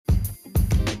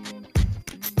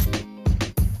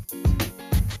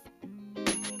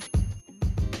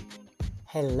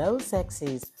Hello,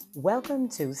 sexies. Welcome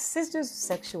to Sisters of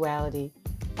Sexuality,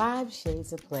 5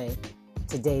 Shades of Play.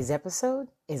 Today's episode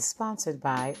is sponsored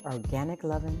by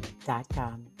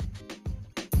OrganicLovin.com.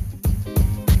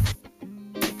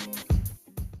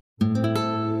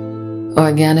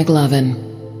 Organic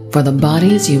Lovin', for the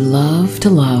bodies you love to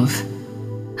love.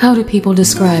 How do people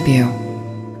describe you?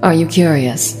 Are you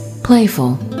curious,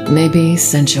 playful, maybe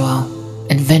sensual,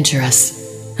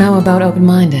 adventurous? How about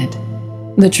open-minded?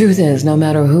 The truth is, no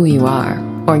matter who you are,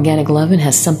 Organic Lovin'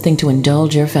 has something to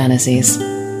indulge your fantasies.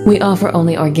 We offer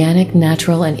only organic,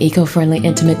 natural, and eco-friendly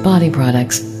intimate body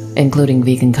products, including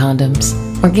vegan condoms,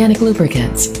 organic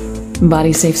lubricants,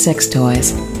 body-safe sex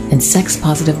toys, and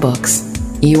sex-positive books.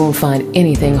 You won't find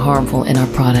anything harmful in our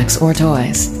products or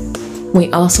toys.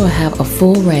 We also have a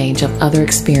full range of other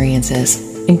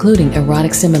experiences, including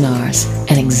erotic seminars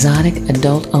and exotic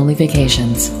adult-only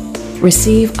vacations.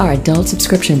 Receive our adult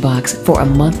subscription box for a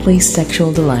monthly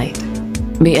sexual delight.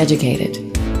 Be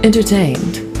educated,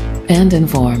 entertained, and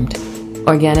informed.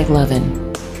 Organic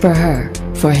Lovin', for her,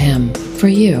 for him, for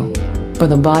you, for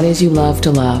the bodies you love to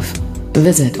love.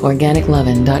 Visit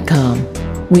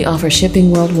OrganicLovin.com. We offer shipping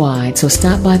worldwide, so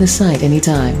stop by the site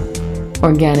anytime.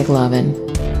 Organic Lovin',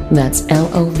 that's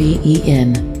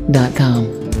LOVEN.com.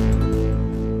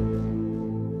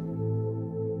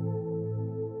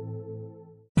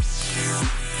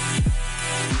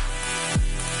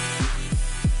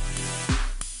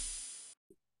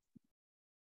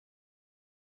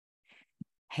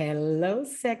 Hello,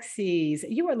 sexies.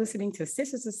 You are listening to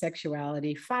Sisters of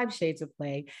Sexuality, 5 Shades of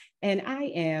Play, and I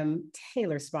am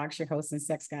Taylor Sparks, your host and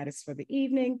sex goddess for the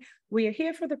evening. We are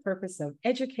here for the purpose of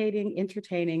educating,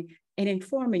 entertaining, and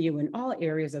informing you in all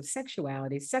areas of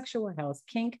sexuality, sexual health,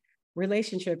 kink,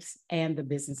 relationships, and the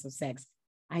business of sex.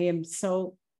 I am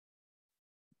so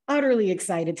utterly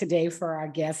excited today for our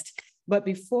guest, but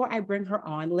before I bring her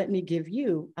on, let me give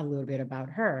you a little bit about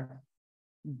her.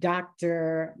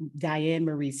 Dr. Dianne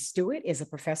Marie Stewart is a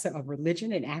professor of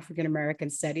religion and African American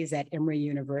studies at Emory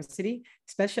University,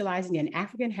 specializing in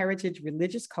African heritage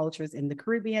religious cultures in the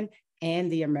Caribbean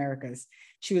and the Americas.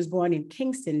 She was born in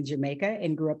Kingston, Jamaica,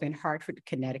 and grew up in Hartford,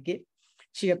 Connecticut.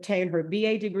 She obtained her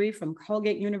BA degree from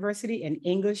Colgate University in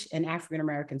English and African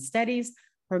American Studies,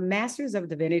 her Master's of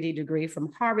Divinity degree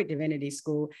from Harvard Divinity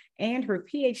School, and her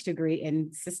PhD degree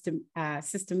in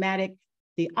systematic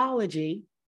theology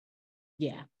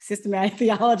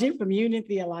from Union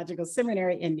Theological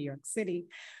Seminary in New York City,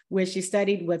 where she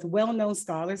studied with well-known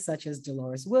scholars such as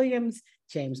Dolores Williams,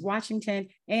 James Washington,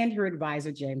 and her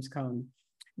advisor, James Cone.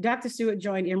 Dr. Stewart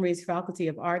joined Emory's Faculty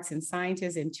of Arts and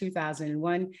Sciences in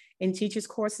 2001 and teaches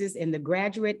courses in the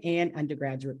graduate and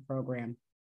undergraduate program.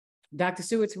 Dr.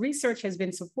 Stewart's research has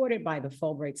been supported by the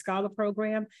Fulbright Scholar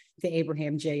Program, the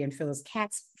Abraham J. and Phyllis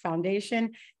Katz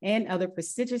Foundation, and other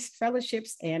prestigious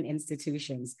fellowships and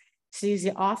institutions. She's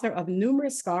the author of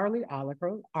numerous scholarly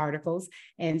articles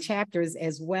and chapters,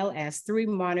 as well as 3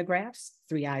 monographs: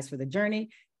 3 Eyes for the Journey,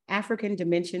 African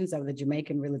Dimensions of the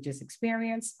Jamaican Religious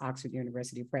Experience, Oxford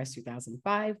University Press,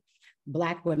 2005,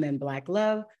 Black Women, Black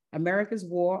Love, America's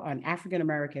War on African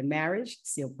American Marriage,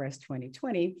 Seal Press,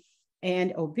 2020,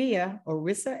 and Obia,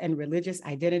 Orissa and Religious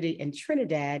Identity in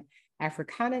Trinidad,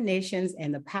 Africana Nations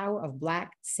and the Power of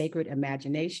Black Sacred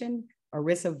Imagination,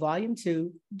 Orissa Volume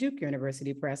 2, Duke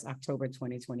University Press, October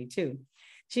 2022.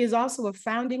 She is also a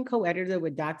founding co-editor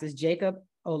with Drs. Jacob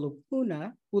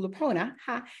Olupona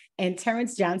and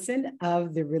Terrence Johnson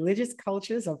of the Religious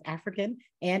Cultures of African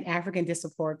and African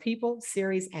Diaspora People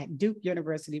series at Duke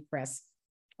University Press.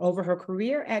 Over her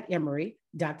career at Emory,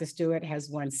 Dr. Stewart has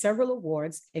won several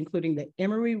awards, including the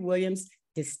Emory Williams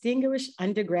Distinguished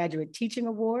Undergraduate Teaching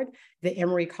Award, the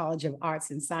Emory College of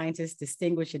Arts and Sciences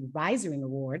Distinguished Advisory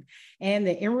Award, and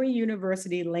the Emory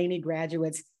University Laney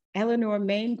Graduates Eleanor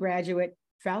Main Graduate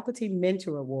Faculty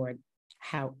Mentor Award.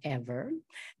 However,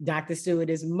 Dr. Stewart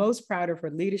is most proud of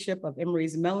her leadership of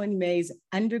Emory's Mellon Mays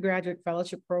Undergraduate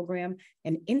Fellowship Program,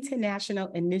 an international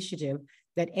initiative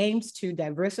that aims to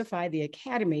diversify the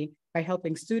academy by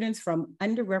helping students from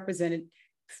underrepresented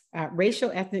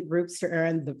racial ethnic groups to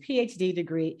earn the PhD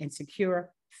degree and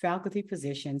secure faculty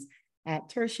positions at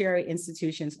tertiary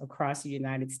institutions across the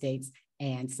United States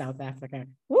and South Africa.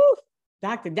 Woo!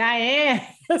 Dr. Dianne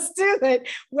Stewart,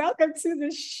 welcome to the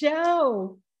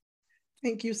show.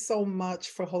 Thank you so much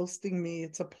for hosting me.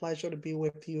 It's a pleasure to be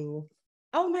with you.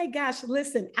 Oh my gosh,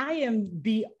 listen, I am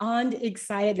beyond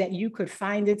excited that you could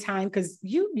find the time because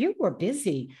you were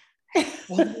busy.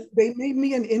 Well, they made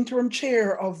me an interim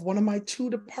chair of one of my 2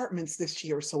 departments this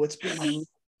year. So it's been a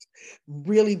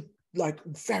really like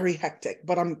very hectic,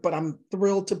 but I'm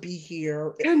thrilled to be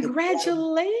here.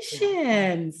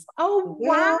 Congratulations. Oh,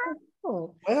 wow. Well,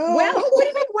 Well, well, what do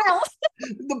you mean, well?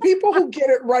 the people who get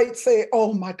it right say,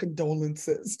 "Oh, my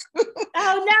condolences." Oh,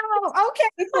 no. Okay.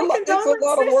 My It's a lot of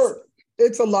condolences. work.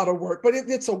 It's a lot of work, but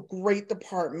it's a great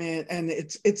department, and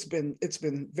it's been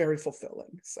very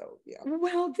fulfilling. So yeah.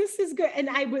 Well, this is good. And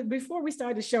I would, before we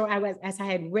started the show, as I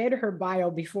had read her bio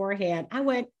beforehand, I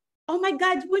went, oh my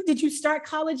God, when did you start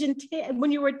college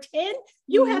when you were 10?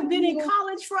 You have been in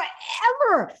college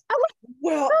forever. I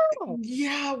Well, went,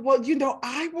 yeah, well,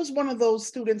 I was one of those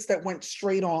students that went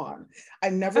straight on. I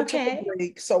never took a okay.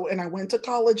 break. So, and I went to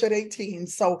college at 18.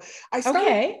 So I started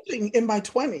Okay. teaching in my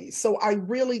 20s. So I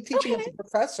really, teaching as Okay. a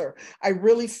professor, I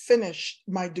really finished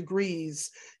my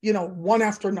degrees, one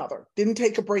after another. Didn't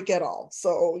take a break at all.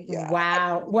 So yeah.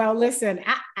 Wow. Well, listen,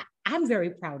 I'm very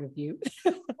proud of you.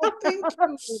 Well, thank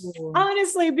you.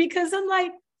 Honestly, because I'm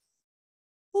like,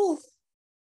 oh,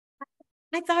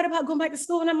 I thought about going back to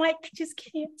school and I'm like, I just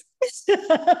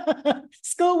can't.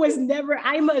 School was never,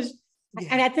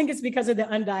 and I think it's because of the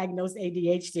undiagnosed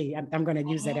ADHD. I'm going to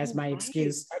use that as Oh, my right.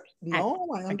 excuse. No,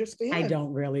 I I understand.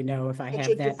 don't really know if I Such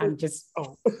have a that. I'm different. just,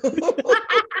 Oh.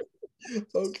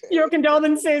 Okay. your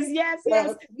condolences. Yes,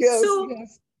 yes. Yes, So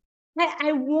yes.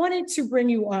 I wanted to bring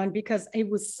you on because it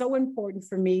was so important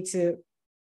for me to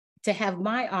have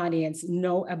my audience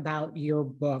know about your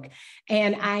book.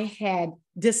 And I had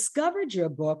discovered your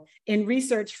book in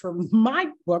research for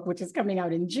my book, which is coming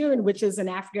out in June, which is an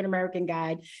African-American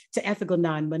guide to ethical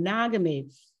non-monogamy.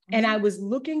 And I was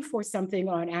looking for something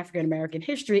on African-American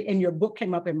history, and your book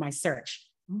came up in my search.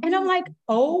 And I'm like,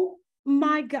 oh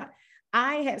my God.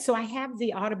 I have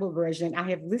the Audible version. I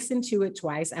have listened to it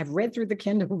twice. I've read through the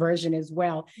Kindle version as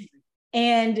well.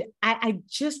 And I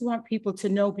just want people to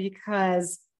know,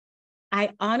 because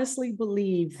I honestly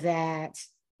believe that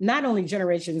not only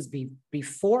generations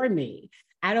before me,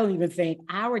 I don't even think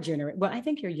our generation, well, I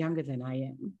think you're younger than I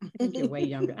am. I think you're way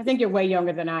younger. I think you're way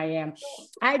younger than I am.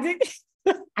 I think,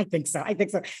 I think so. I think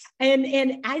so.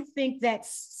 And I think that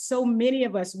so many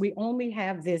of us, we only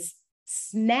have this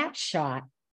snapshot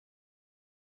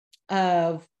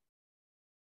of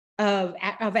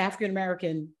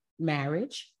African-American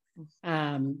marriage,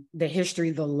 the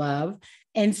history, the love.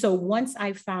 And so once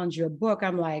I found your book,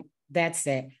 I'm like, that's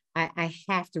it. I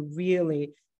have to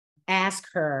really ask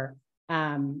her,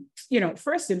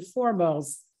 first and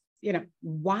foremost,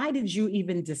 why did you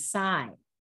even decide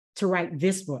to write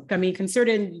this book? I mean,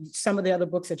 considering some of the other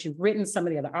books that you've written, some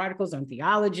of the other articles on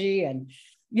theology, and,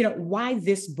 why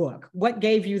this book? What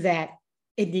gave you that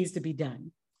it needs to be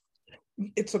done?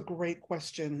 It's a great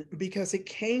question, because it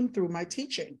came through my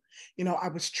teaching. I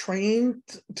was trained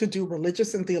to do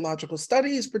religious and theological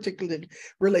studies, particularly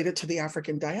related to the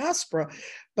African diaspora,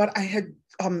 but I had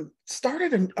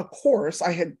started a course.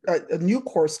 I had a new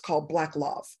course called Black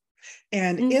Love.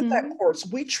 And in that course,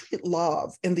 we treat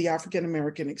love in the African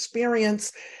American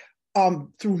experience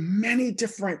through many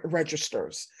different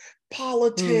registers: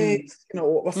 politics,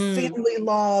 family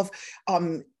love,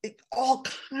 all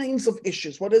kinds of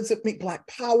issues. What does it mean? Black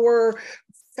power,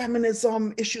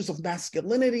 feminism, issues of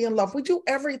masculinity and love. We do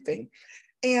everything.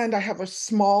 And I have a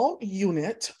small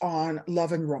unit on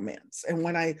love and romance. And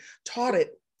when I taught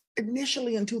it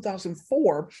initially in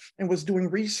 2004 and was doing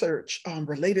research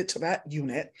related to that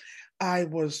unit, I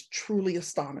was truly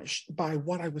astonished by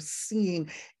what I was seeing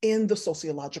in the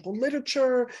sociological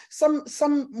literature,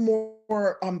 some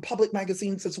more public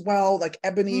magazines as well, like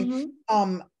Ebony.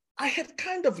 I had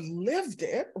kind of lived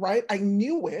it, right? I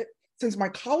knew it since my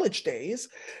college days.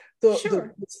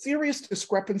 The serious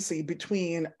discrepancy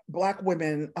between Black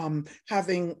women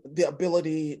having the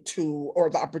ability to,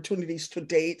 or the opportunities to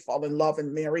date, fall in love,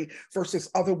 and marry versus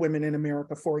other women in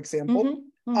America, for example,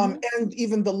 and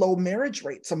even the low marriage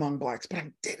rates among Blacks. But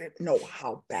I didn't know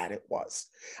how bad it was.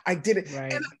 I didn't.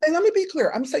 Right. And let me be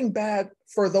clear, I'm saying bad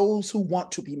for those who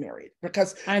want to be married,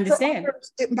 because I understand. for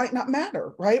others, it might not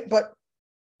matter, right? But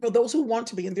for those who want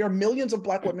to be, and there are millions of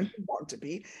Black women who want to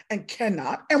be and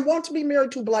cannot, and want to be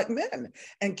married to Black men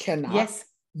and cannot. Yes.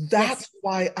 That's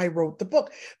why I wrote the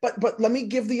book. But let me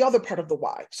give the other part of the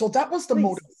why. So that was the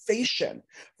motivation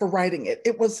for writing it.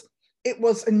 It was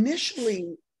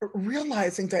initially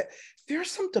realizing that there's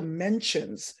some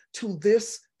dimensions to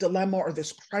this dilemma or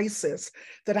this crisis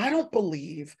that I don't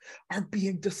believe are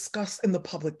being discussed in the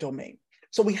public domain.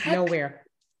 So we had nowhere.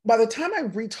 By the time I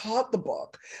retaught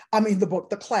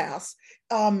the class,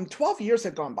 12 years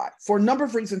had gone by. For a number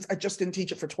of reasons, I just didn't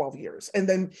teach it for 12 years. And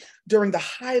then during the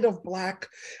height of Black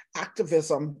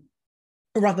activism,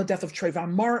 around the death of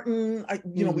Trayvon Martin.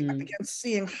 We began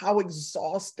seeing how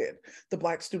exhausted the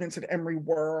Black students at Emory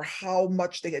were, how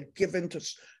much they had given to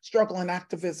struggle and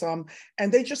activism,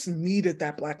 and they just needed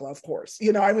that Black love course.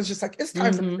 I was just like, it's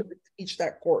time for me to teach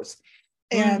that course.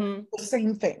 And the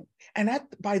same thing. And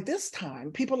by this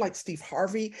time, people like Steve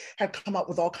Harvey had come up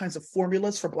with all kinds of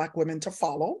formulas for Black women to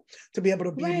follow, to be able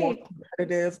to be more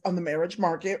competitive on the marriage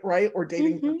market, right? Or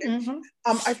dating market.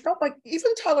 I felt like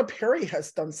even Tyler Perry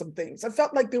has done some things. I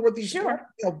felt like there were these Black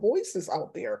voices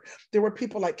out there. There were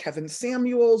people like Kevin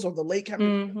Samuels, or the late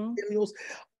Kevin Samuels,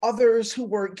 others who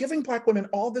were giving Black women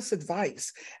all this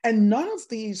advice. And none of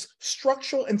these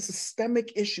structural and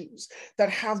systemic issues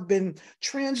that have been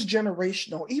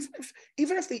transgenerational,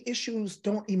 even if the issues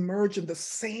don't emerge in the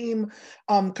same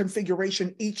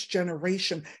configuration each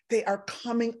generation, they are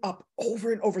coming up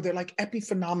over and over. They're like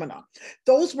epiphenomena.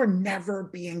 Those were never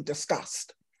being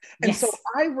discussed. And so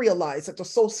I realized that the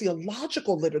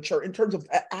sociological literature, in terms of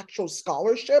actual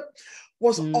scholarship,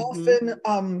 was often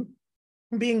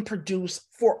being produced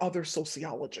for other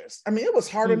sociologists. I mean, it was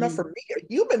hard enough for me, a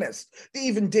humanist, to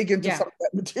even dig into some of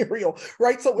that material,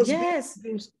 right? So it was being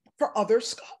produced for other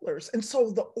scholars. And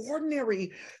so the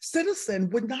ordinary citizen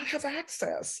would not have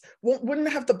access,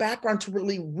 wouldn't have the background to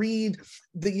really read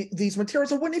these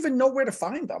materials, and wouldn't even know where to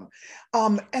find them.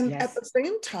 At the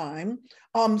same time,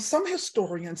 some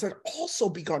historians had also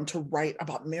begun to write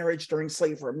about marriage during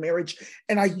slavery,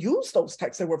 and I used those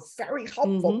texts. They were very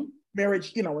helpful.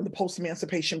 Marriage, in the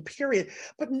post-emancipation period,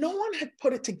 but no one had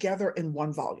put it together in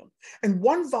one volume,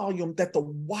 that the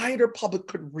wider public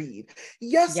could read.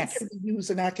 Yes, it can be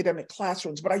used in academic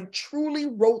classrooms, but I truly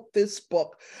wrote this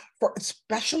book for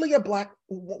especially a Black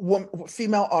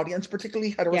female audience,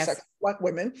 particularly heterosexual Black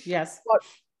women, but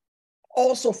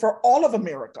also for all of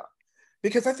America,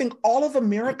 because I think all of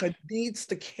America needs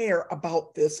to care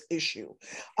about this issue.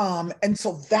 And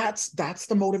so that's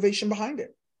the motivation behind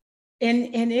it.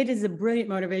 And it is a brilliant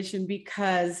motivation,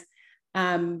 because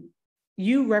you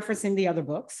referencing the other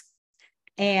books,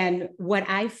 and what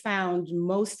I found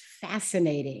most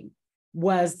fascinating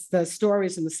was the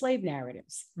stories and the slave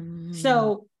narratives.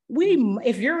 So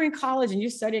if you're in college and you're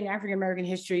studying African-American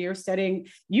history,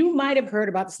 you might have heard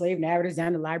about the slave narratives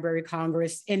down the Library of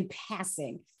Congress in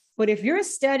passing. But if you're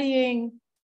studying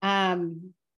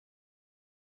computer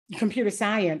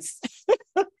science,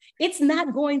 it's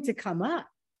not going to come up.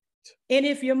 And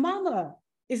if your mama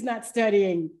is not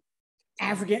studying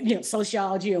African,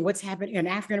 sociology and what's happening in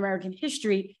African-American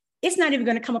history, it's not even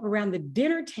going to come up around the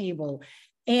dinner table.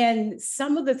 And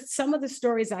some of the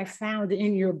stories I found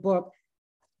in your book,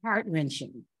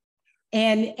 heart-wrenching.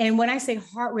 And when I say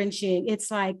heart-wrenching,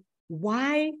 it's like,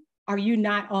 why are you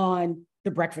not on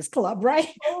The Breakfast Club, right?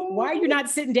 Why are you not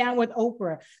sitting down with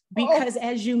Oprah? Because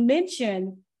as you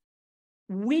mentioned,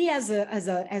 we as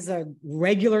a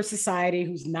regular society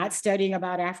who's not studying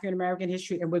about African-American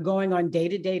history, and we're going on day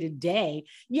to day,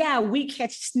 we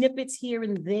catch snippets here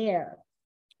and there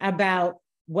about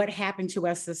what happened to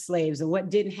us as slaves and what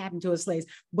didn't happen to us slaves.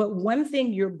 But one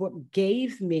thing your book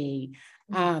gave me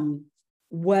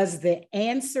was the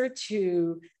answer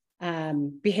to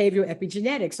behavioral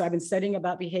epigenetics. So I've been studying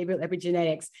about behavioral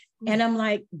epigenetics, and I'm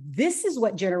like, this is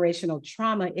what generational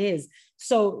trauma is.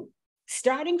 So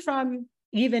starting from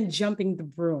even jumping the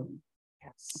broom.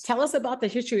 Tell us about the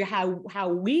history of how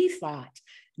we thought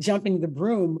jumping the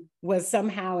broom was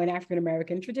somehow an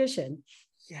African-American tradition.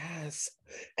 Yes.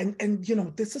 And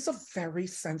this is a very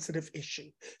sensitive issue.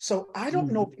 So I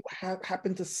don't know if you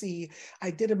happen to see,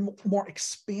 I did a more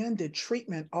expanded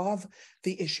treatment of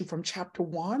the issue from chapter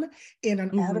 1 in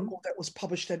an article that was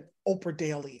published at Oprah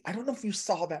Daily. I don't know if you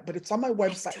saw that, but it's on my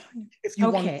website. If you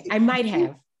want to, I might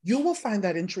have. You will find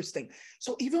that interesting.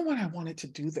 So even when I wanted to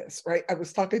do this, right, I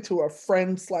was talking to a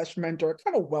friend / mentor,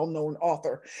 kind of well-known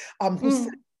author, who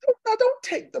said, now don't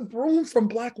take the broom from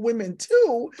Black women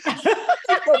too.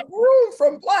 Take the broom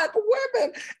from Black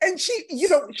women. And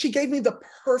she gave me the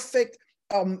perfect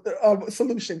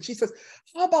solution. She says,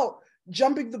 how about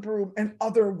jumping the broom and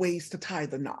other ways to tie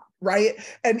the knot, right?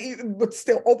 But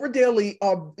still, Oprah Daily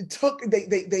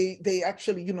they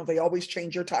actually, they always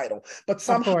change your title, but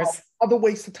somehow other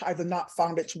ways to tie the knot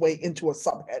found its way into a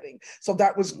subheading. So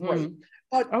that was great.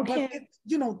 But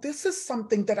this is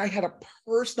something that I had a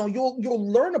personal,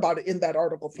 you'll learn about it in that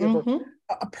article, if you ever,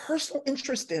 a personal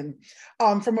interest in.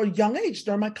 From a young age,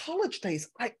 during my college days,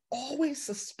 I always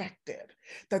suspected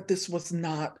that this was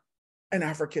not an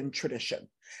African tradition.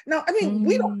 Now, I mean,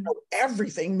 we don't know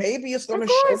everything. Maybe it's going to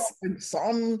show up in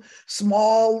some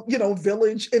small,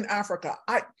 village in Africa.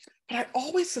 but I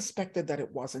always suspected that it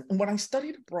wasn't. And when I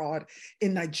studied abroad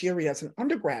in Nigeria as an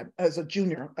undergrad, as a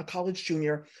junior, a college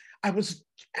junior, I was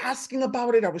asking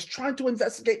about it. I was trying to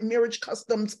investigate marriage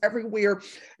customs everywhere.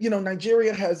 You know,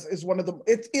 Nigeria is one of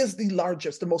it is the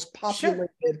largest, the most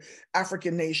populated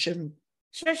African nation,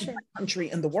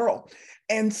 country in the world.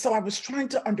 And so I was trying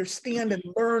to understand and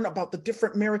learn about the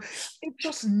different marriage. It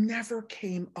just never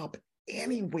came up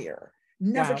anywhere.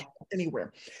 Never came up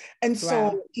anywhere. And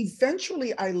so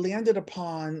eventually I landed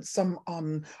upon some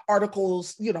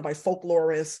articles, you know, by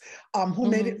folklorists who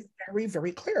made it very,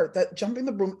 very clear that jumping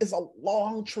the broom is a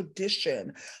long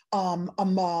tradition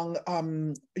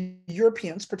among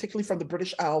Europeans, particularly from the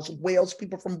British Isles, Wales,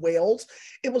 people from Wales.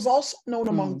 It was also known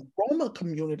among Roma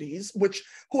communities,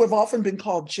 who have often been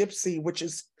called gypsy, which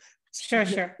is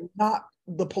not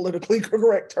the politically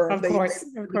correct term. Of course.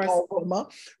 Call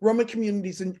Roma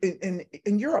communities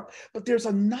in Europe. But there's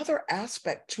another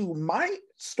aspect to my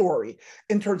story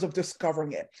in terms of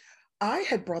discovering it. I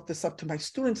had brought this up to my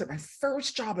students at my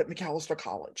first job at Macalester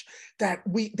College, that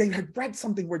they had read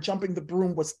something where jumping the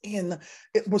broom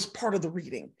it was part of the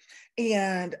reading.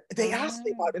 And they asked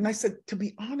me about it. And I said, to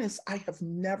be honest, I have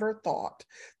never thought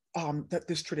that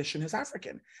this tradition is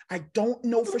African. I don't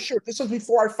know for sure. This was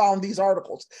before I found these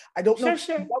articles. I don't know.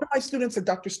 One of my students said,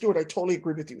 Dr. Stewart, I totally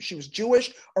agree with you. She was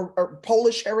Jewish or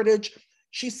Polish heritage.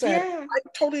 She said, I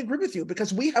totally agree with you,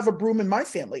 because we have a broom in my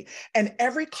family, and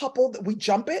every couple that we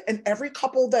jump it, and every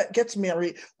couple that gets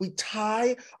married, we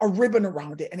tie a ribbon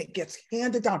around it and it gets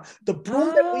handed down. The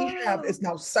broom that we have is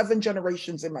now 7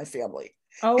 generations in my family.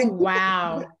 And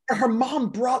wow. Her mom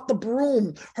brought the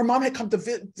broom. Her mom had come to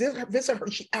visit her.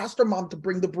 She asked her mom to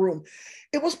bring the broom.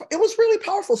 It was really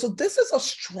powerful. So this is a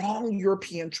strong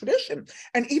European tradition.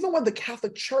 And even when the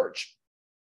Catholic Church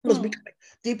was becoming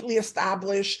deeply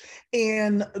established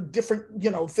in different,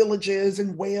 villages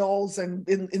in Wales and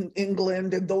in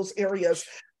England and those areas,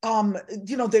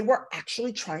 they were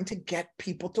actually trying to get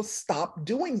people to stop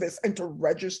doing this and to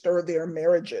register their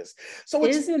marriages. So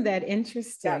isn't that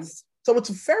interesting? Yes. So it's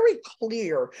very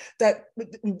clear that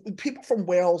people from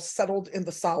Wales settled in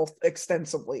the South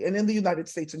extensively and in the United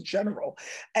States in general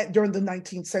during the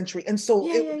 19th century. And so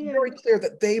it was very clear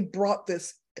that they brought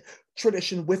this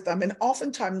tradition with them, and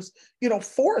oftentimes,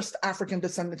 forced African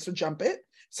descendants to jump it.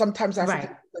 Sometimes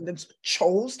African descendants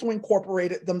chose to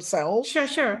incorporate it themselves.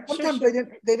 Sometimes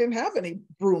they didn't have any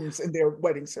brooms in their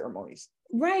wedding ceremonies.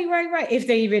 Right. If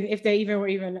they even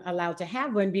were allowed to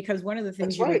have one, because one of the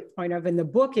things you make point of in the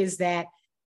book is that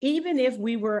even if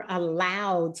we were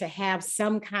allowed to have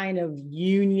some kind of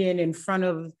union in front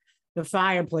of the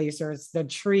fireplace or the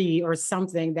tree or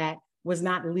something that was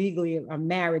not legally a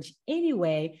marriage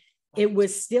anyway, it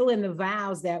was still in the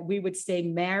vows that we would stay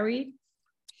married,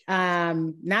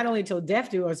 not only till death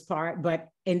do us part, but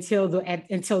until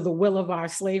the will of our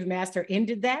slave master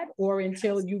ended that, or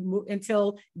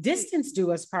until distance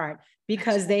do us part,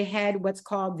 because they had what's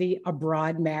called the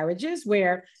abroad marriages,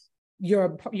 where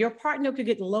your partner could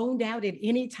get loaned out at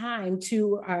any time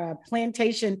to a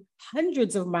plantation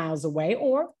hundreds of miles away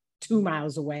or 2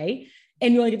 miles away,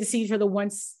 and you only get to see each other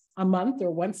once a month or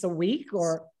once a week,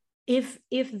 or if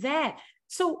that.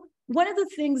 So one of the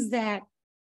things that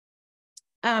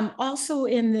also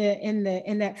in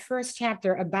that first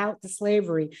chapter about the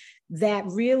slavery that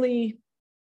really,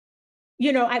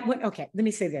 let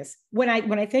me say this. When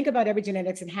I think about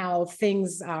epigenetics and how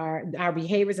things our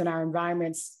behaviors and our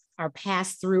environments are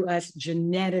passed through us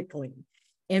genetically,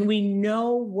 and we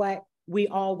know what we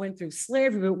all went through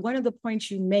slavery, but one of the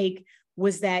points you make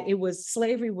was that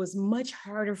slavery was much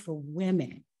harder for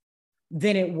women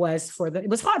than it was it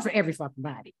was hard for every fucking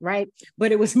body, right?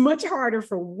 But it was much harder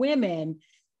for women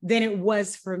than it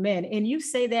was for men. And you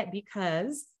say that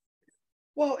because?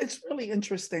 Well, it's really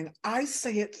interesting. I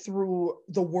say it through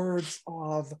the words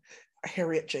of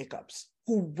Harriet Jacobs,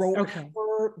 who wrote her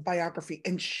biography.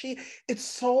 And it's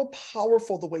so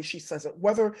powerful the way she says it,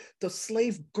 whether the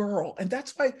slave girl. And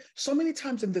that's why so many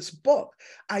times in this book,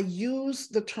 I use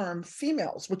the term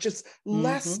females, which is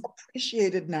less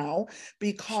appreciated now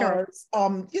because,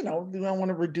 we don't want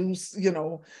to reduce,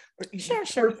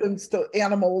 persons to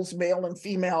animals, male and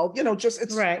female,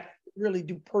 it's really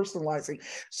depersonalizing.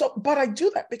 So, but I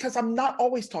do that because I'm not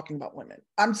always talking about women.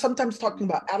 I'm sometimes talking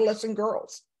about adolescent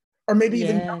girls, or maybe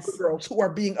even younger girls who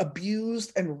are being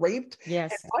abused and raped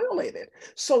and violated.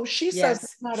 So she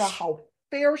says no matter how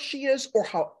fair she is or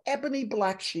how ebony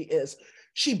black she is,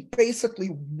 she basically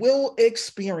will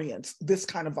experience this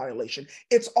kind of violation.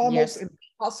 It's almost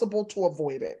impossible to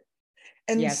avoid it.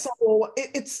 And Yes. so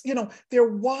it's, there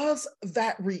was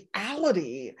that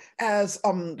reality, as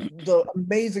the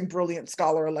amazing, brilliant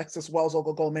scholar Alexis Wells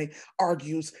Ogogome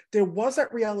argues, there was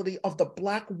that reality of the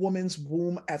Black woman's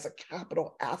womb as a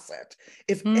capital asset.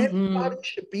 If anybody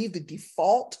should be the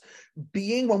default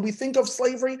being, when we think of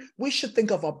slavery, we should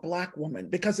think of a Black woman,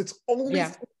 because it's only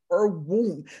through her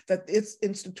womb that this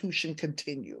institution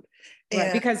continued. Right,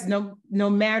 And because no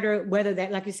matter whether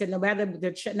that, like you said, no matter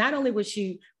not only was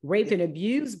she raped and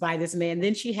abused by this man,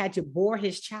 then she had to bore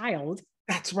his child.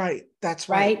 That's right. That's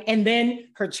right. right. And then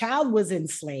her child was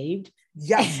enslaved.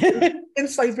 Yes,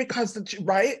 enslaved because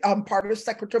part of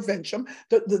secretaventium,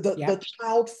 the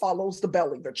child follows the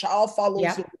belly, the child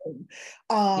follows the womb.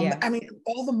 I mean,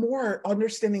 all the more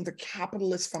understanding the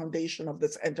capitalist foundation of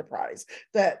this enterprise,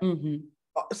 that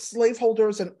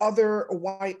slaveholders and other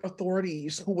white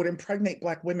authorities who would impregnate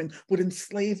Black women would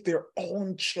enslave their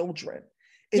own children.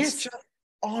 It's just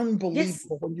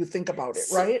unbelievable when you think about it,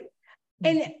 right?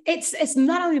 And it's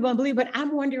not only unbelievable, but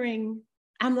I'm wondering,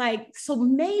 I'm like, so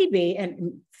maybe,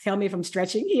 and tell me if I'm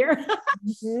stretching here,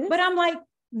 but I'm like,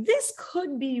 this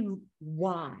could be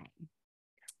why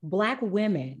Black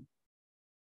women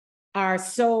are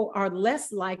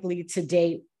less likely to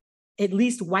date at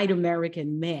least white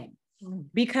American men.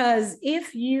 Because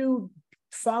if you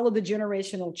follow the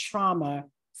generational trauma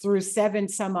through 7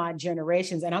 some odd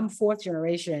generations, and I'm 4th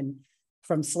generation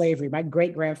from slavery. My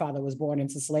great-grandfather was born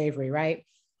into slavery, right?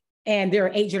 And there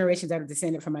are 8 generations that are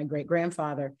descended from my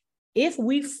great-grandfather. If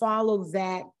we follow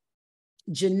that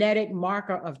genetic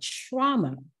marker of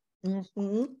trauma,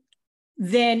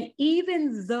 then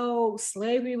even though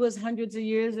slavery was hundreds of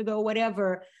years ago,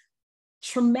 whatever,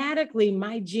 traumatically,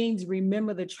 my genes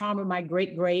remember the trauma my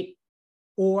great-great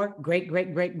or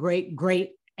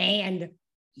great-great-great-great-great and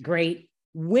great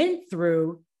went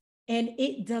through, and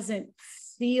it doesn't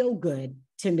feel good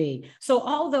to me. So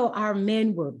although our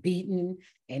men were beaten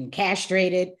and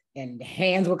castrated and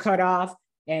hands were cut off,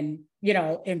 and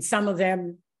and some of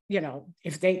them,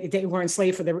 if they were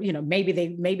enslaved for maybe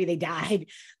they died,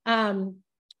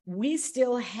 we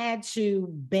still had to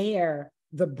bear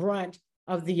the brunt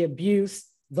of the abuse,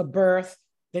 the birth,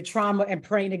 the trauma, and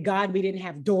praying to God we didn't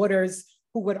have daughters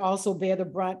who would also bear the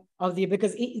brunt of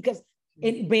because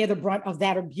it bear the brunt of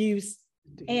that abuse.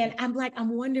 And I'm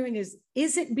wondering, is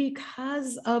it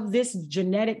because of this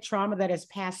genetic trauma that has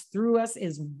passed through us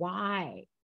is why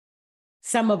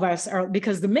some of us are,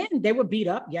 because the men, they were beat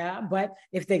up, but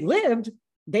if they lived,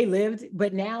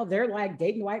 but now they're like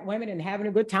dating white women and having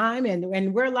a good time.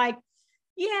 And we're like,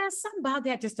 something about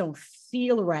that just don't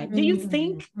feel right. Do you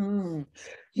think, do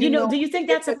you think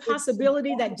that's a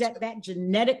possibility that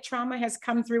genetic trauma has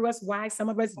come through us? Why some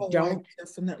of us don't? I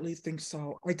definitely think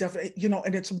so. I definitely,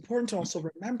 and it's important to also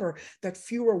remember that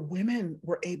fewer women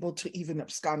were able to even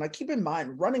abscond. Like, keep in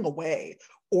mind, running away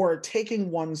or taking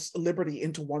one's liberty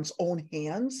into one's own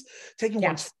hands, taking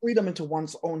one's freedom into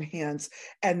one's own hands,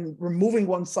 and removing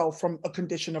oneself from a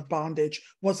condition of bondage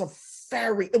was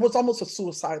it was almost a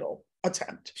suicidal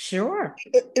attempt. Sure.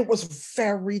 It was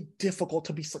very difficult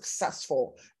to be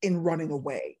successful in running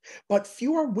away. But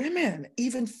fewer women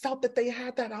even felt that they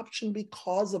had that option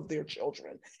because of their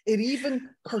children. It even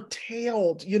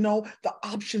curtailed, the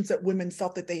options that women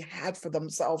felt that they had for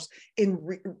themselves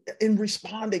in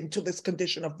responding to this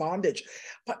condition of bondage.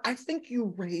 But I think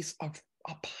you raise a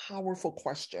powerful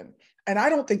question. And I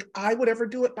don't think I would ever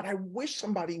do it, but I wish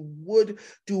somebody would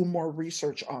do more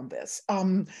research on this.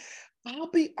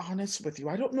 I'll be honest with you.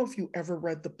 I don't know if you ever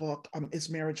read the book, Is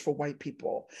Marriage for White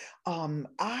People? But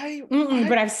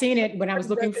I've seen it when I was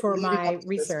looking for my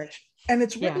research. And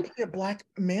it's written by a Black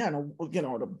man,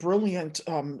 a brilliant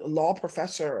law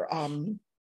professor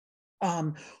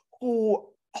who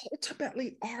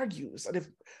ultimately argues that if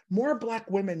more Black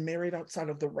women married outside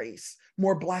of the race,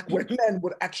 more Black men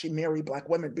would actually marry Black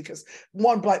women, because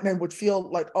one, Black men would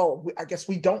feel like, oh, I guess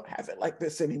we don't have it like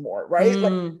this anymore, right?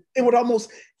 Like, it would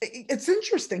almost, it's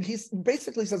interesting. He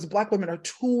basically says Black women are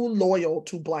too loyal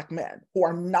to Black men who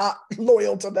are not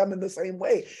loyal to them in the same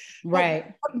way.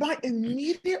 Right. But my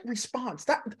immediate response,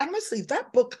 honestly,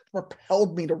 that book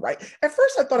propelled me to write. At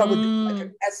first, I thought I would do like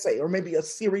an essay or maybe a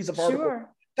series of articles. Sure.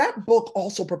 That book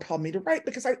also propelled me to write,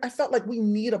 because I felt like we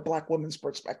need a Black woman's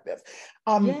perspective.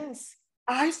 Yes.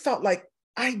 I felt like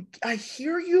I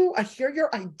hear you, I hear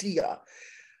your idea,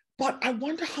 but I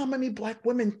wonder how many Black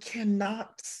women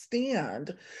cannot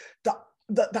stand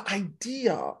the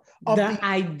idea of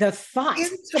the thought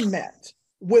intimate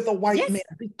with a white man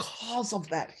because of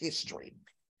that history.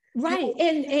 Right.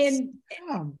 And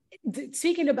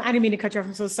speaking about, I didn't mean to cut you off,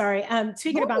 I'm so sorry.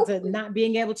 Speaking about the not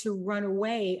being able to run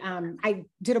away, I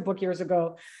did a book years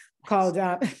ago called,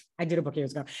 I did a book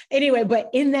years ago. Anyway, but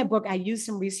in that book, I used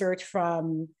some research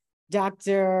from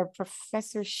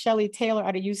Professor Shelley Taylor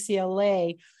out of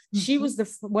UCLA. She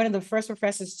was one of the first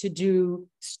professors to do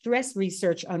stress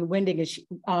research on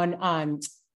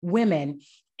women.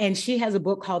 And she has a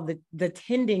book called the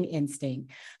Tending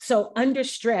Instinct. So under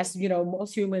stress,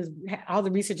 most humans, all the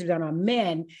research is done on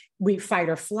men, we fight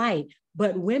or flight.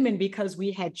 But women, because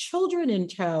we had children in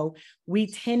tow, we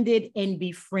tended and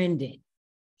befriended.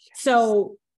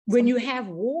 So when you have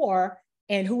war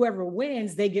and whoever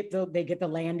wins, they get the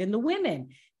land and the women.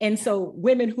 And so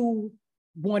women who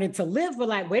wanted to live were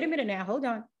like, wait a minute now, hold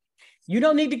on. You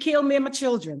don't need to kill me and my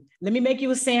children. Let me make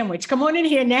you a sandwich. Come on in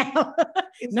here now.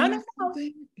 No.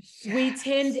 Yes. We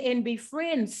tend and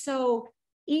befriend. So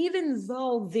even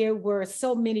though there were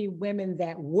so many women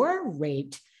that were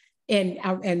raped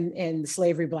in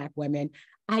slavery, Black women,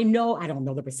 I don't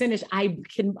know the percentage. I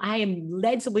am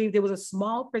led to believe there was a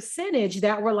small percentage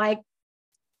that were like,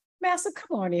 Master,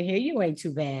 come on in here. You ain't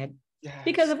too bad. Yes.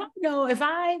 Because if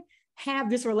I have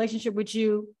this relationship with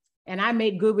you and I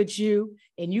make good with you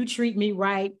and you treat me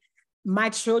right, my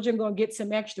children going to get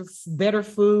some extra better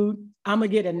food. I'm going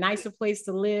to get a nicer place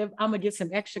to live. I'm going to get some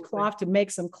extra cloth to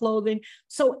make some clothing.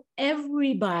 So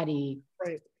everybody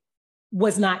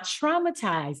was not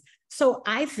traumatized. So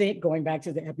I think, going back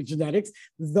to the epigenetics,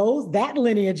 that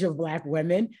lineage of Black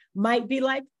women might be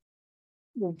like,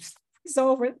 well, it's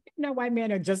over. White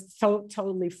men are just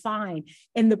totally fine.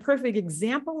 And the perfect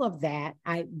example of that,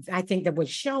 I think that was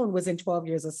shown was in 12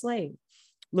 Years a Slave.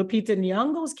 Lupita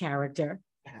Nyong'o's character,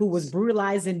 who was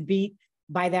brutalized and beat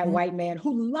by that white man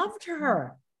who loved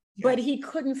her, but he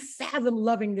couldn't fathom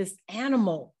loving this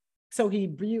animal. So he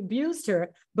abused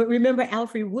her. But remember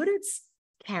Alfre Woodard's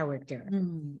character.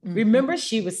 Remember,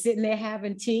 she was sitting there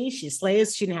having tea. She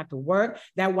slaves. She didn't have to work.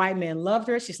 That white man loved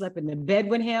her. She slept in the bed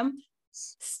with him.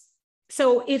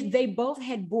 So if they both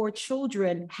had bore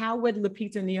children, how would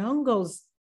Lupita Nyong'o's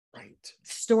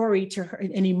story to her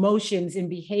and emotions and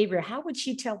behavior, how would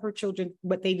she tell her children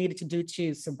what they needed to do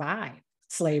to survive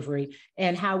slavery?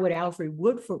 And how would Alfre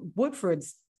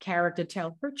Woodford's character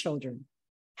tell her children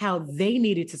how they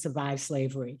needed to survive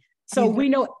slavery? So we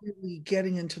know really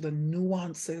getting into the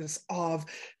nuances of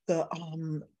the,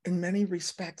 in many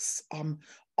respects,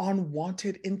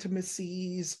 unwanted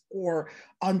intimacies or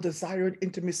undesired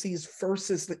intimacies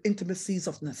versus the intimacies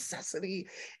of necessity.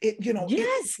 It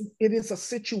is a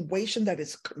situation that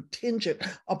is contingent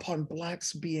upon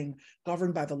Blacks being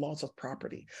governed by the laws of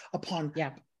property, upon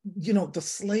the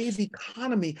slave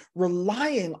economy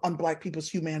relying on Black people's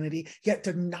humanity, yet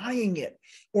denying it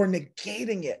or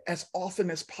negating it as often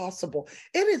as possible.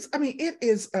 It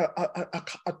is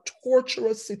a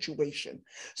torturous situation.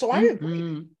 So I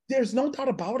agree. There's no doubt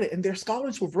about it. And there's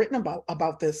scholars who've written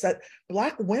about this, that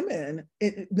Black women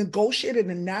negotiated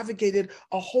and navigated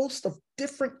a host of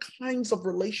different kinds of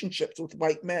relationships with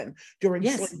white men during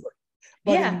slavery.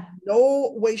 But in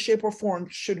no way, shape, or form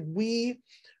should we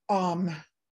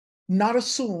not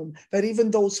assume that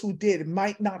even those who did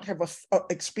might not have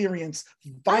experienced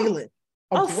violent,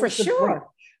 for sure,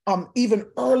 even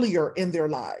earlier in their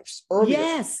lives.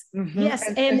 Yes,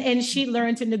 and she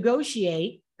learned to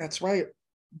negotiate. That's right.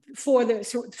 For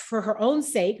her own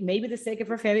sake, maybe the sake of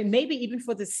her family, maybe even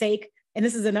for the sake, and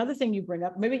this is another thing you bring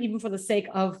up, maybe even for the sake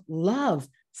of love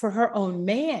for her own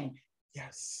man.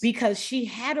 Yes. Because she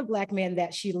had a Black man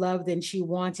that she loved and she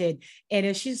wanted. And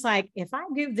if she's like, if I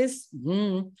give this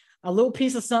a little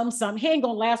piece of something, he ain't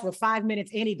gonna last for 5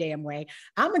 minutes any damn way.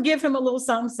 I'm gonna give him a little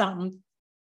something,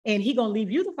 and he gonna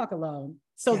leave you the fuck alone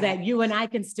so that you and I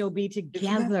can still be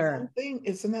together.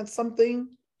 Isn't that something?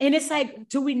 And it's like,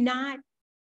 do we not,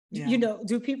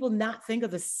 do people not think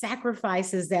of the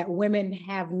sacrifices that women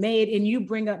have made? And you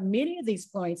bring up many of these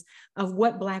points of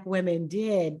what Black women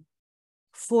did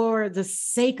for the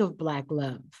sake of Black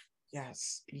love.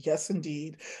 Yes,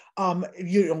 indeed.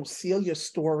 Celia's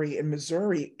story in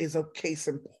Missouri is a case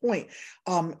in point.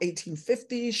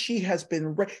 1850s,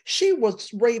 she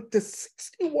was raped. This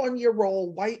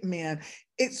 61-year-old white man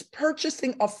is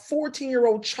purchasing a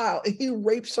 14-year-old child, and he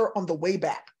rapes her on the way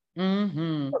back.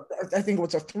 I think it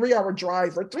was a 3-hour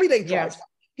drive or 3-day drive.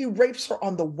 He rapes her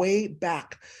on the way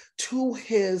back to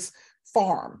his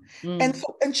farm. And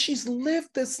she's lived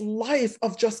this life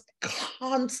of just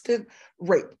constant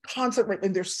rape.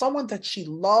 And there's someone that she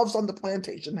loves on the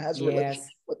plantation, has a relationship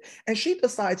with. And she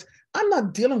decides, I'm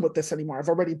not dealing with this anymore. I've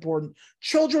already born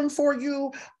children for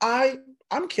you.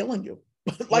 I'm killing you.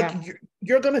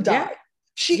 You're gonna die.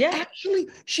 She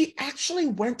actually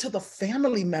went to the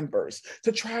family members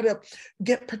to try to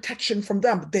get protection from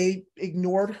them. They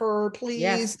ignored her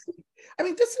pleas. I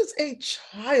mean, this is a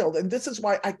child, and this is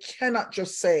why I cannot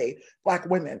just say Black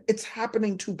women. It's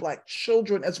happening to Black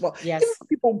children as well. Yes. Even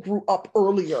people grew up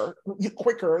earlier,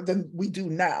 quicker than we do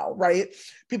now, right?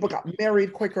 People got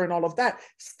married quicker and all of that.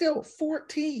 Still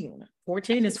 14.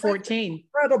 14 is 14.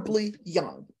 Incredibly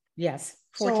young. Yes,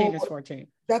 14 is So 14.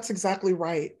 that's exactly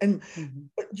right. And, Mhm.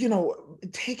 you know,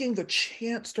 taking the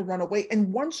chance to run away.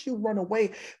 And once you run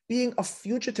away, being a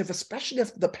fugitive, especially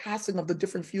after the passing of the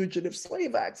different fugitive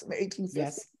slave acts in the 1850s,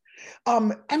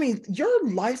 Yes. I mean, your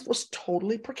life was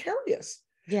totally precarious.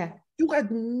 Yeah. You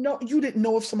didn't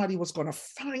know if somebody was going to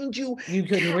find you. You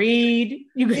couldn't read.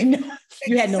 You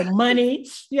had no money.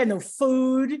 You had no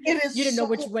food. You didn't know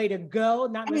which way to go.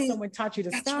 Not unless someone taught you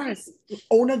the stars. Right.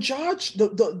 Ona Judge,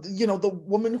 the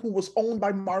woman who was owned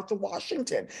by Martha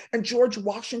Washington, and George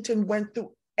Washington went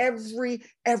through every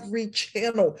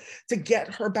channel to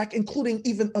get her back, including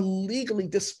even illegally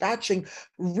dispatching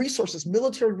resources,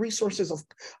 military resources of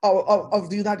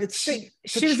the United States.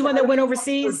 She was the one that went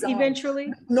overseas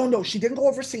eventually? No, she didn't go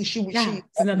overseas. She went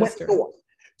north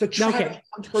to try to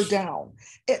hunt her down.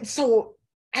 And so,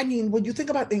 I mean, when you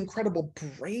think about the incredible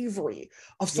bravery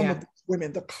of some of these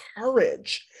women, the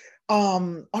courage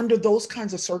under those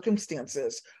kinds of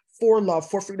circumstances, for love,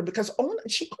 for freedom, because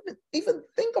she couldn't even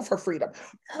think of her freedom.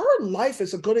 Her life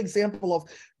is a good example of,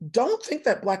 don't think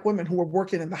that Black women who were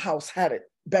working in the house had it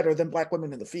better than Black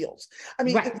women in the fields. I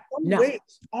mean, in some ways,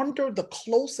 under the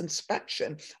close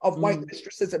inspection of white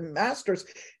mistresses and masters,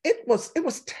 it was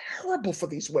terrible for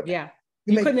these women. Yeah.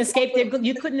 You couldn't escape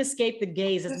the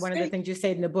gaze. That's one of the things you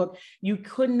said in the book. You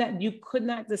could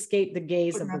not escape the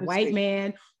gaze of the white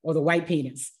man or the white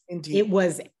penis. Indeed. It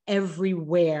was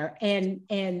everywhere. And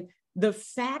the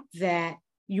fact that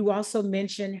you also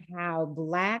mentioned how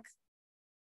Black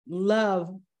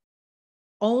love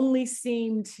only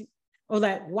seemed, or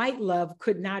that white love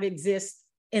could not exist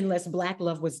unless Black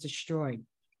love was destroyed.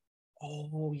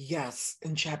 Oh, yes,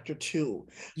 in chapter 2.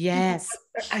 Yes.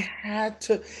 I had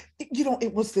to,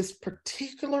 it was this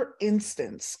particular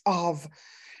instance of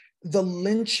the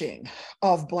lynching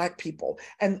of Black people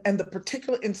and the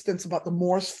particular instance about the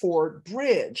Morris Ford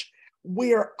Bridge,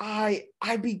 where I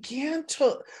began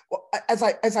to, as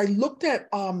I looked at,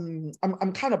 I'm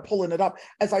kind of pulling it up,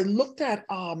 as I looked at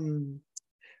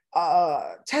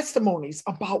testimonies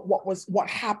about what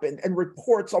happened and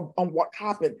reports on what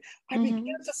happened, I began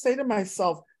to say to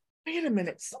myself, wait a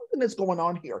minute, something is going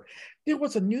on here. There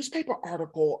was a newspaper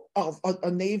article of a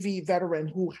Navy veteran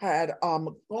who had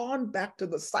gone back to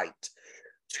the site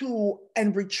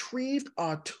and retrieved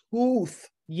a tooth.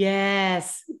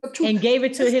 Yes, and gave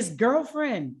it to his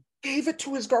girlfriend.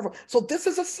 So this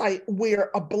is a site where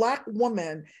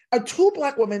two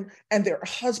Black women and their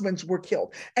husbands were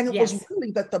killed. And it was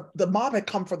really that the mob had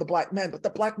come for the Black men, but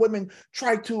the Black women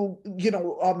tried to,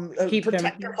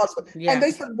 protect their husband. Yeah. And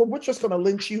they said, well, we're just going to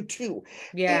lynch you too.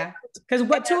 Yeah. Because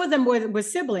two of them were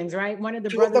siblings, right? One of the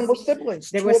brothers. Two of them were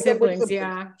siblings. They were siblings,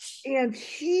 yeah. And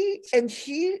he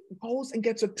goes and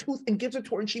gets a tooth and gives it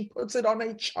to her, and she puts it on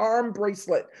a charm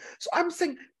bracelet. So I'm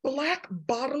saying Black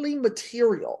bodily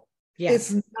material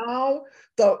is now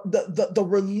the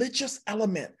religious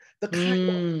element, the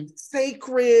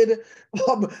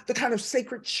kind of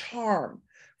sacred charm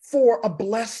for a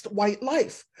blessed white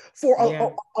life, for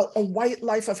a white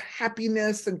life of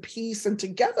happiness and peace and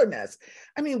togetherness.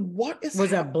 I mean,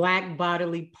 was a Black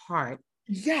bodily part.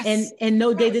 Yes. And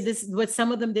no, they did this, but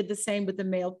some of them did the same with the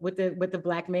male, with the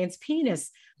Black man's penis,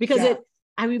 because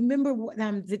I remember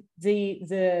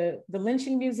the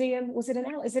lynching museum, is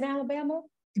it Alabama?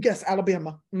 Yes,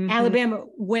 Alabama. Alabama.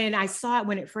 When I saw it,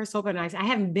 when it first opened, I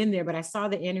haven't been there, but I saw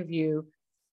the interview,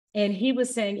 and he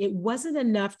was saying it wasn't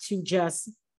enough to just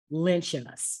lynch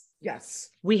us. Yes.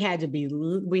 We had to be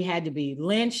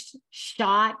lynched,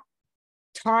 shot,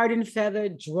 tarred and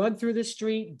feathered, drugged through the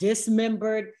street,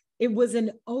 dismembered. It was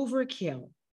an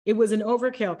overkill.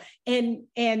 And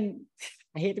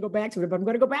I hate to go back to it, but I'm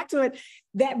going to go back to it.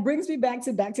 That brings me back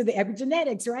to the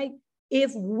epigenetics, right?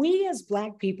 If we as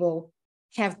Black people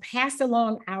have passed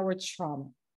along our trauma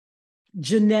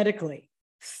genetically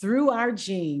through our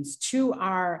genes to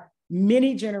our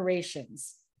many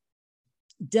generations,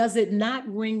 does it not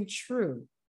ring true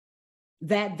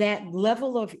that that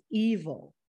level of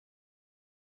evil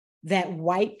that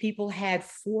white people had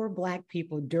for Black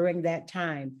people during that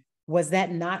time, was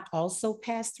that not also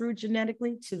passed through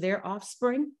genetically to their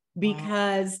offspring?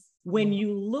 Because when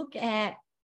you look at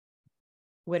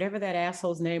whatever that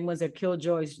asshole's name was that killed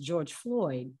George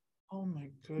Floyd, oh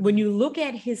my goodness, when you look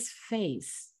at his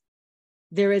face,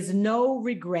 there is no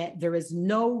regret, there is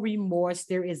no remorse,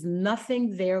 there is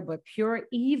nothing there but pure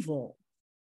evil.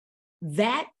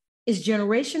 That is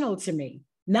generational to me.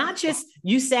 Not just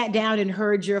you sat down and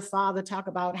heard your father talk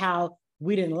about how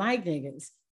we didn't like niggas,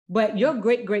 but your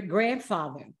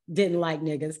great-great-grandfather didn't like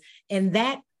niggas. And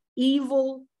that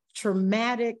evil,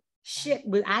 traumatic shit,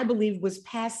 I believe, was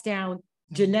passed down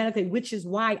genetically, which is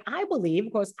why I believe,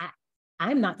 of course,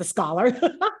 I'm not the scholar,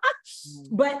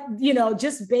 but, you know,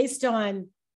 just based on,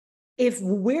 if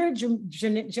we're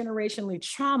generationally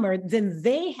traumatized, then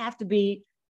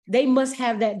they must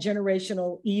have that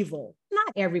generational evil.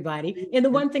 Not everybody. And the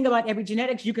one thing about every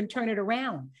genetics, you can turn it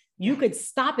around. You could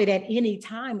stop it at any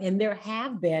time. And there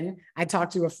have been, I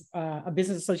talked to a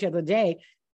business associate the other day,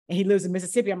 and he lives in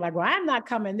Mississippi. I'm like, well, I'm not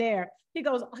coming there.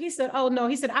 He said, oh no.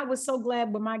 He said, I was so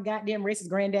glad when my goddamn racist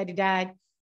granddaddy died.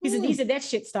 He said, that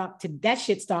shit stopped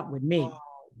with me. Oh,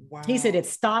 wow. He said, it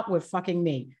stopped with fucking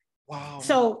me. Wow.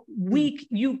 So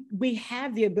we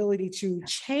have the ability to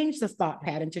change the thought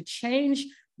pattern, to change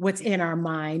what's in our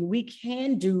mind. We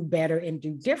can do better and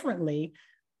do differently.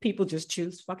 People just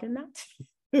choose fucking not to.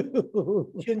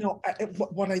 You know,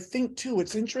 what I think too,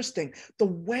 it's interesting, the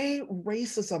way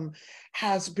racism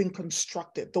has been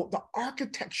constructed, the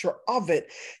architecture of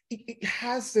it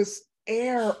has this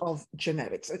air of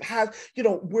genetics. It has, you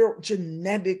know, we're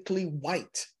genetically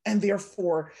white and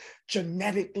therefore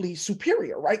genetically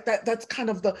superior, right? That's kind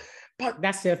of but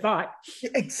that's their thought.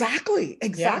 Exactly,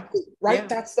 right? Yeah.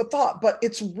 That's the thought, but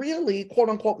it's really quote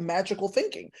unquote magical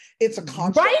thinking. It's a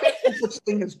concept. Right? There's no such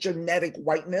thing as genetic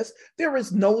whiteness. There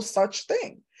is no such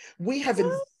thing. We have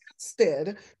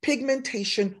invested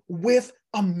pigmentation with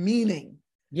a meaning.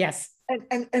 Yes.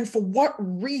 And for what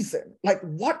reason? Like,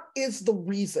 what is the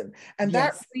reason? And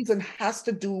that reason has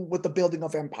to do with the building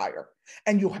of empire.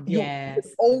 And you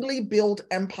only build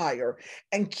empire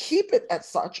and keep it as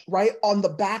such, right, on the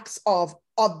backs of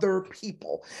other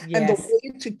people. Yes. And the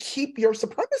way to keep your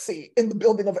supremacy in the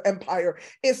building of empire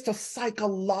is to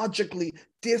psychologically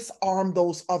disarm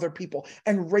those other people.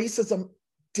 And racism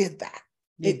did that.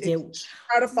 It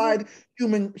stratified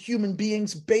human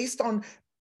beings based on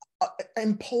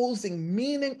imposing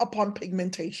meaning upon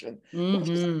pigmentation.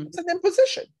 Mm-hmm. It's an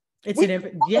imposition. And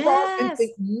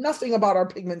think nothing about our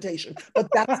pigmentation, but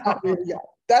that's not where we are.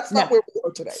 That's not where we are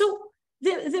today. So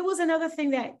there was another thing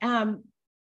that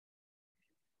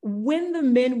when the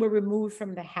men were removed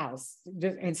from the house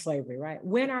in slavery, right?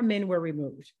 When our men were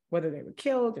removed, whether they were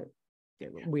killed or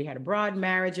we had abroad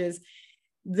marriages,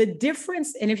 the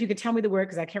difference, and if you could tell me the word,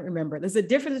 because I can't remember, there's a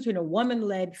difference between a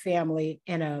woman-led family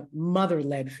and a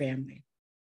mother-led family.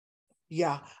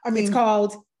 Yeah, I mean, it's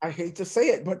called, I hate to say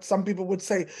it, but some people would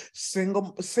say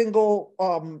single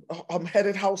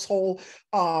headed household,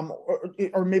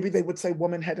 or maybe they would say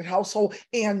woman-headed household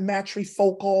and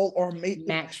matrifocal or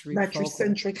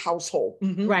matricentric household.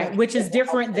 Mm-hmm. Right, which is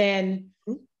different than,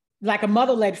 like a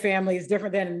mother-led family is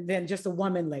different than just a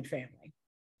woman-led family.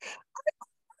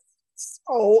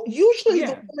 So usually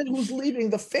the woman who's leading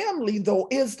the family, though,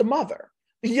 is the mother.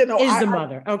 You know, the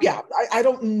mother. Okay. Yeah, I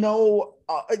don't know.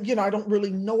 You know, I don't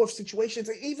really know of situations.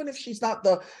 Even if she's not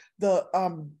the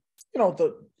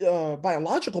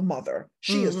biological mother,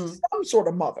 she is some sort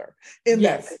of mother in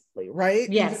that family, right?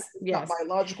 Yes. It's not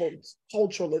biological, it's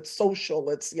cultural, it's social,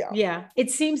 it's Yeah. It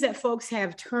seems that folks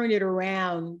have turned it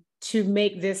around to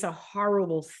make this a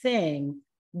horrible thing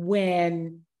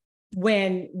when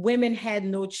women had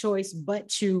no choice but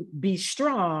to be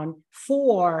strong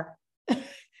for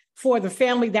the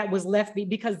family that was left,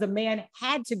 because the man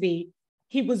had to be,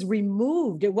 he was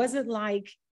removed. It wasn't like,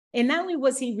 and not only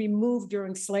was he removed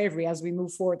during slavery, as we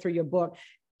move forward through your book,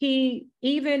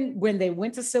 even when they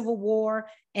went to civil war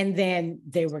and then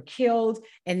they were killed,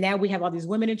 and now we have all these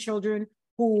women and children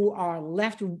who are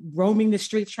left roaming the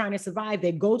streets trying to survive.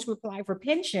 They go to apply for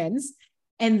pensions,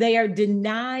 and they are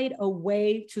denied a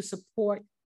way to support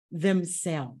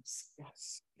themselves.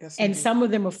 Yes, and indeed. Some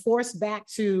of them are forced back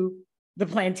to the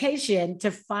plantation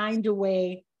to find a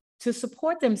way to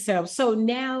support themselves. So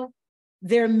now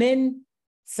their men,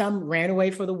 some ran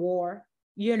away for the war,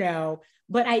 you know,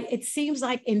 but it seems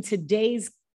like in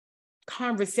today's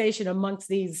conversation amongst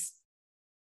these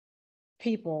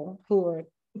people who are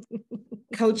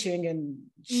coaching and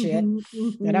shit,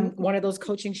 and I'm one of those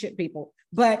coaching shit people,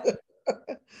 but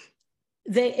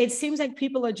it seems like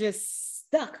people are just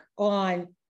stuck on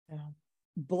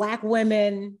Black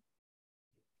women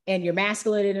and your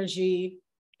masculine energy,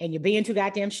 and you're being too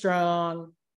goddamn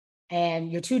strong,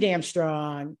 and you're too damn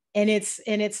strong. And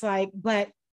it's like, but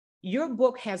your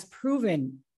book has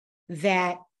proven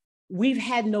that we've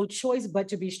had no choice but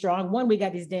to be strong. One, we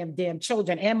got these damn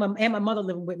children, and my mother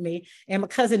living with me, and my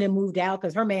cousin had moved out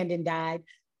because her man didn't die.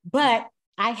 But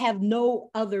I have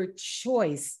no other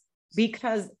choice,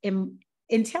 because, and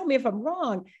tell me if I'm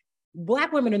wrong,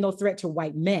 Black women are no threat to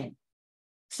white men.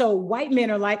 So white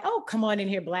men are like, oh, come on in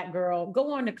here, Black girl,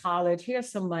 go on to college. Here's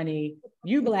some money.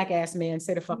 You Black ass man,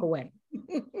 stay the fuck away.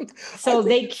 So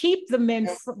they keep the men,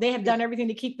 they have done everything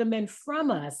to keep the men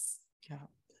from us. Yeah.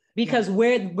 Because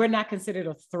we're not considered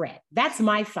a threat. That's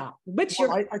my thought. But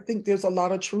I think there's a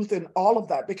lot of truth in all of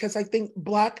that, because I think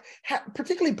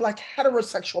particularly Black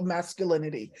heterosexual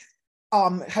masculinity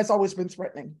has always been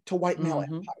threatening to white male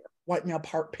empire, white male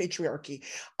patriarchy,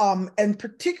 and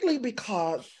particularly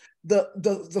because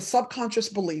the subconscious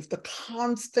belief, the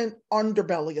constant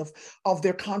underbelly of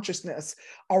their consciousness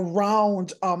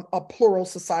around a plural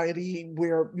society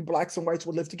where Blacks and whites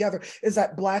would live together is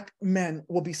that Black men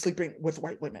will be sleeping with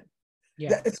white women.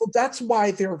 Yeah. So that's why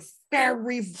they're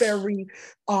very, very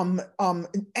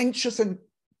anxious and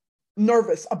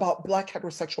nervous about Black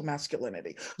heterosexual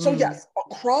masculinity. So yes,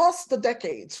 across the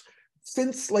decades,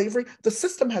 since slavery, the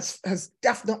system has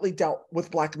definitely dealt with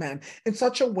Black men in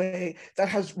such a way that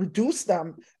has reduced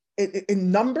them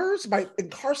in numbers by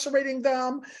incarcerating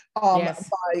them, by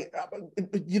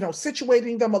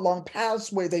situating them along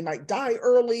paths where they might die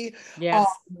early,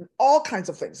 all kinds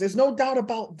of things. There's no doubt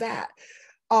about that.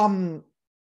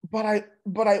 But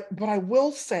I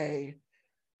will say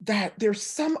that there's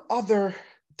some other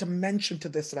dimension to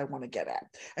this that I want to get at.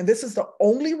 And this is the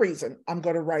only reason I'm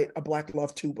going to write a Black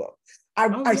Love 2 book.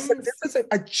 I said, this is it.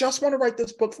 I just want to write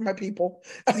this book for my people,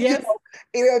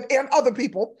 and other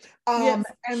people. And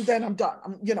then I'm done.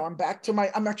 I'm back to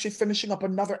I'm actually finishing up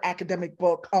another academic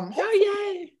book.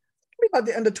 Maybe by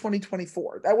the end of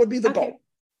 2024. That would be the goal.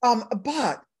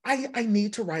 But I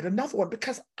need to write another one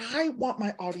because I want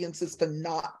my audiences to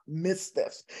not miss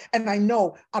this. And I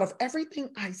know out of everything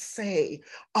I say,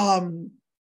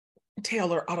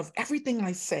 Taylor, out of everything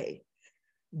I say,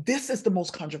 this is the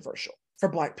most controversial for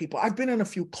Black people. I've been in a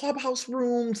few clubhouse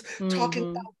rooms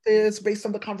talking about this based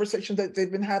on the conversation that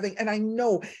they've been having. And I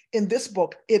know in this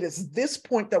book, it is this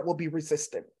point that will be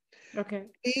resisted. Okay.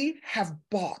 We have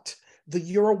bought the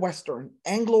Euro-Western,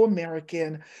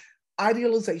 Anglo-American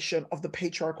idealization of the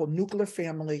patriarchal nuclear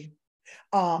family,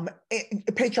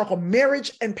 patriarchal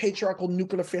marriage and patriarchal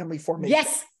nuclear family formation.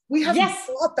 Yes. We have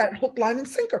bought that hook, line, and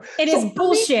sinker. It is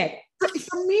bullshit.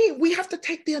 For me, we have to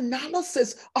take the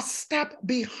analysis a step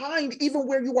behind even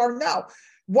where you are now.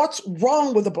 What's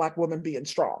wrong with a Black woman being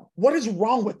strong? What is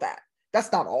wrong with that?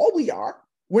 That's not all we are.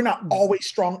 We're not always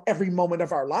strong every moment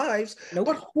of our lives. Nope.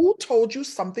 But who told you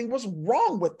something was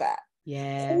wrong with that?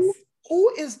 Yes.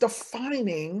 Who is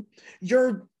defining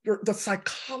the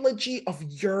psychology of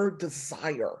your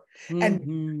desire?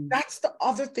 And that's the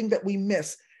other thing that we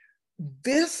miss.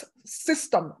 This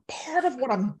system, part of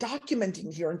what I'm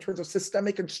documenting here in terms of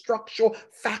systemic and structural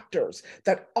factors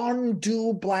that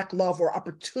undo Black love or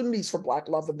opportunities for Black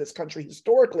love in this country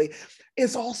historically,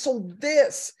 is also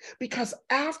this. Because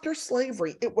after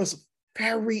slavery, it was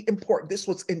very important. This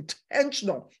was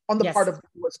intentional on the part of the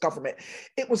US government.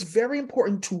 It was very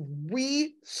important to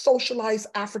re-socialize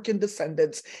African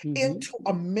descendants into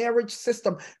a marriage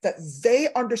system that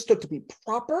they understood to be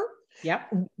proper,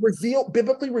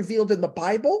 biblically revealed in the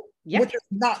Bible, which is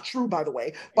not true, by the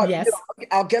way, but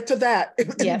I'll get to that in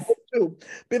book 2.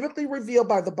 Biblically revealed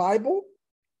by the Bible,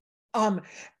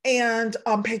 and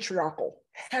patriarchal.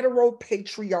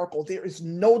 Heteropatriarchal. There is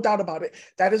no doubt about it.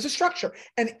 That is a structure.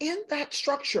 And in that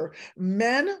structure,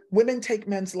 women take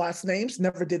men's last names.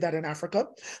 Never did that in Africa.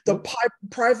 The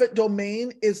private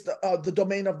domain is the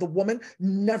domain of the woman.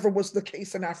 Never was the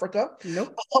case in Africa.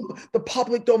 Nope. The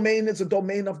public domain is a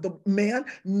domain of the man.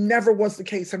 Never was the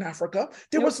case in Africa.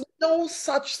 There was no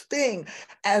such thing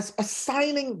as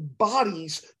assigning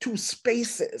bodies to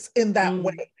spaces in that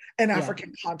way. In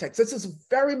African context. This is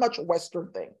very much a Western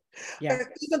thing. And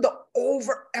even the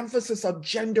overemphasis of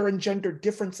gender and gender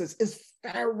differences is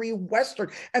very Western.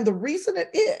 And the reason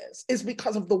it is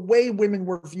because of the way women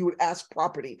were viewed as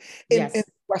property in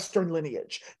Western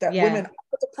lineage, that women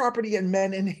own the property and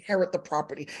men inherit the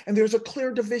property. And there's a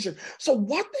clear division. So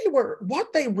what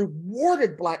they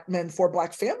rewarded Black men for,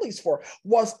 Black families for,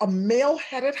 was a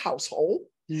male-headed household.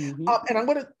 And I'm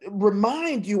going to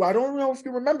remind you, I don't know if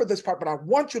you remember this part, but I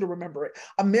want you to remember it.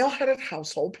 A male-headed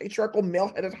household, patriarchal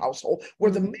male-headed household,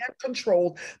 where the man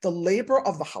controlled the labor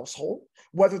of the household,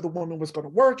 whether the woman was going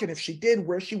to work, and if she did,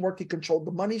 where she worked, he controlled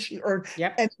the money she earned,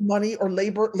 and money or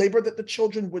labor that the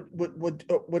children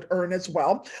would earn as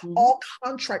well. All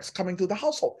contracts coming through the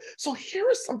household. So here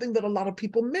is something that a lot of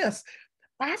people miss.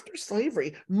 After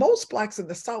slavery, most Blacks in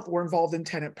the South were involved in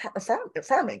tenant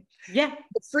farming. The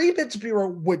Free Bids Bureau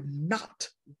would not,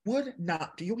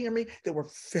 do you hear me? There were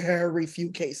very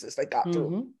few cases that got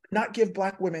through, not give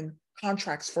Black women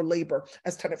contracts for labor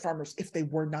as tenant farmers if they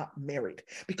were not married,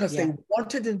 because Yeah. they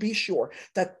wanted to be sure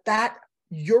that that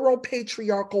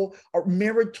Euro-patriarchal or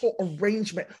marital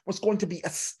arrangement was going to be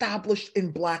established in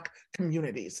Black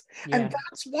communities. Yeah. And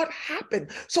that's what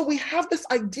happened. So we have this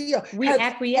idea. We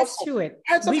acquiesced to it.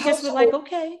 We just were like,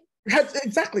 okay.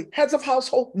 Heads of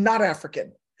household, not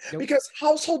African. Nope. Because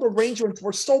household arrangements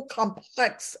were so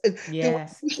complex, and there would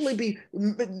Yes. usually be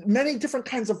many different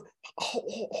kinds of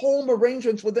home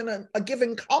arrangements within a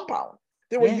given compound.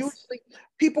 There were usually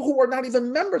people who were not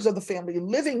even members of the family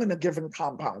living in a given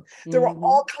compound. There were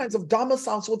all kinds of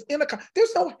domiciles within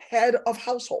there's no head of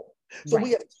household. So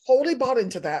we have totally bought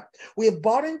into that. We have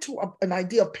bought into an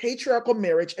idea of patriarchal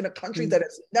marriage in a country that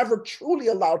has never truly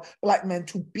allowed Black men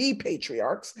to be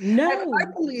patriarchs. No. And I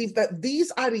believe that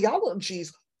these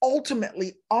ideologies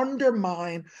ultimately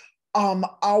undermine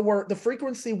the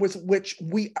frequency with which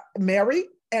we marry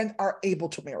and are able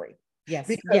to marry. Yes.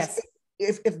 Because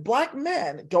if Black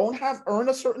men don't earn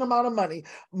a certain amount of money,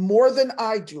 more than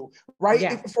I do, right?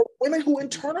 Yeah. For women who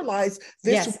internalize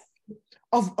this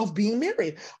of being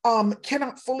married,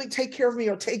 cannot fully take care of me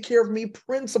or take care of me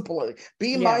principally,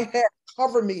 be my head,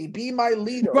 cover me, be my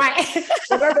leader, right?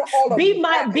 Whatever all be of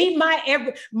my that. be my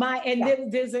every my.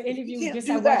 And there's an interview just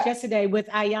I watched yesterday with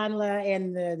Ayanla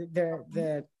and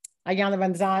the Ayanla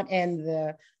Van Zant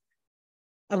and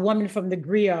a woman from the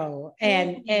Griot,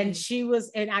 and she was,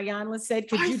 and Ayanla said,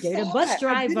 "Could you date a bus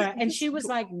driver?" And she was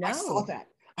like, "No." I saw that.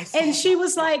 And she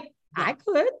was like, "I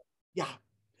could." Yeah.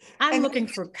 I'm looking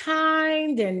for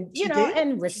kind and, you know,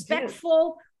 and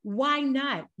respectful. Why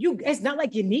not? It's not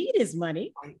like you need his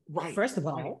money, first of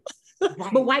all.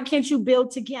 But why can't you build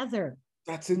together?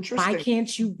 That's interesting. Why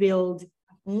can't you build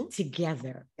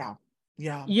together? Yeah.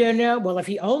 Yeah. You know, well, if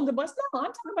he owned the bus, no, I'm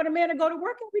talking about a man to go to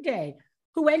work every day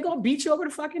who ain't gonna beat you over the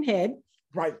fucking head.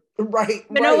 Right. You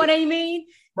know what I mean?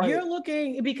 Right. You're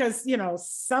looking, because, you know,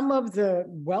 some of the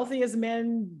wealthiest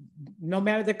men, no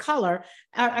matter the color,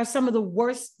 are some of the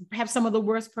worst, have some of the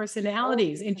worst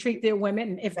personalities and treat their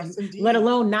women, let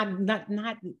alone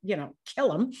not, you know,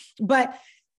 kill them. But,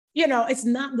 you know, it's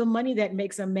not the money that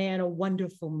makes a man a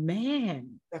wonderful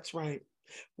man. That's right.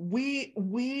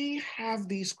 We have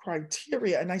these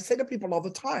criteria, and I say to people all the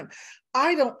time,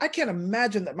 I can't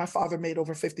imagine that my father made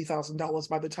over $50,000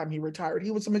 by the time he retired.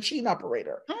 He was a machine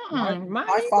operator.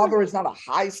 My father is not a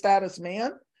high status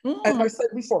man. As I said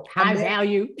before, high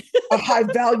value, a high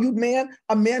valued man,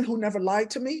 a man who never lied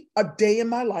to me a day in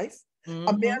my life,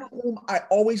 a man whom I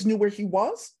always knew where he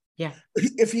was. Yeah.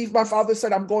 If my father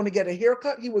said, "I'm going to get a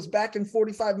haircut," he was back in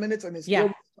 45 minutes and his hair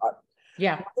was cut.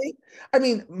 Yeah. Right? I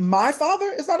mean, my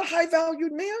father is not a high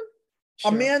valued man.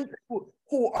 Sure. A man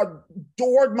who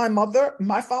adored my mother.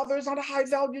 My father is not a high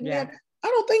valued man. I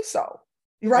don't think so.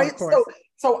 Right.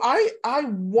 So I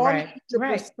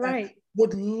 100%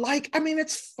 would like, I mean,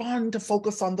 it's fun to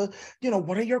focus on the, you know,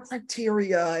 what are your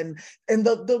criteria and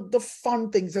the fun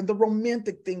things and the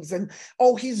romantic things and,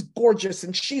 oh, he's gorgeous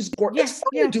and she's gorgeous. It's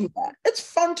fun to do that. It's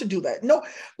fun to do that. No,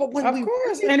 but when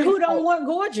and who don't want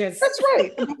gorgeous? That's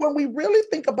right. When we really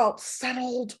think about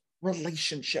settled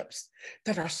relationships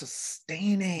that are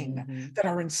sustaining, that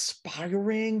are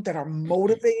inspiring, that are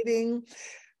motivating,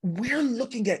 we're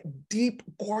looking at deep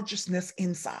gorgeousness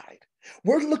inside.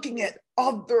 We're looking at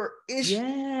other issues.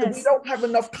 We don't have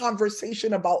enough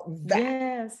conversation about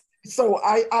that. So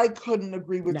I couldn't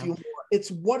agree with you more. It's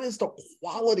what is the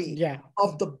quality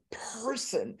of the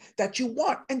person that you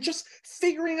want, and just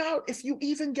figuring out if you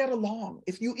even get along,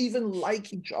 if you even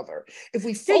like each other. If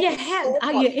we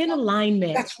are you in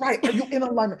alignment? That's right. Are you in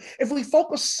alignment? If we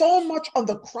focus so much on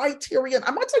the criteria,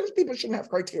 I'm not saying people shouldn't have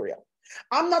criteria.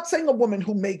 I'm not saying a woman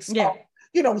who makes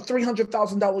you know,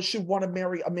 $300,000 should want to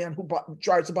marry a man who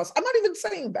drives a bus. I'm not even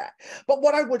saying that. But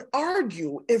what I would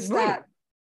argue is that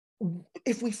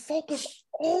if we focus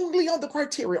only on the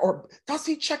criteria, or does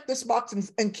he check this box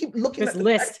and keep looking at the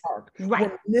list,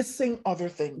 we're missing other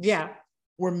things.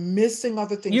 We're missing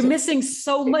other things. You're missing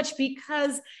so much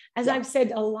because, as I've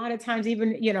said a lot of times,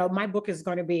 even, you know, my book is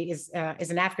going to be, is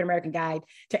an African-American guide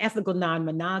to ethical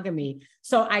non-monogamy.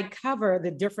 So I cover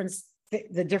the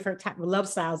different type of love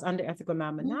styles under ethical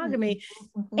non-monogamy.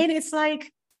 And it's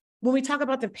like, when we talk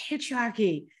about the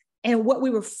patriarchy and what we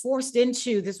were forced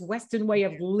into, this Western way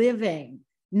of living,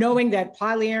 knowing that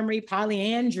polyamory,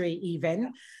 polyandry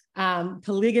even,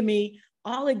 polygamy,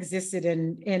 all existed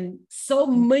in so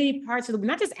many parts of the,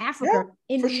 not just Africa,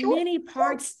 in many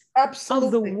parts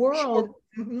of the world.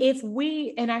 If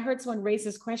we, and I heard someone raise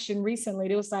this question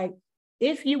recently, it was like,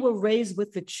 if you were raised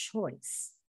with the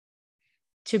choice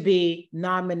to be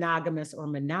non-monogamous or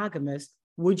monogamous,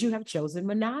 would you have chosen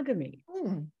monogamy?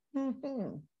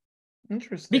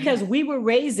 Interesting. Because we were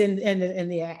raised in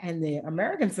the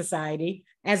American society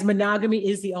as monogamy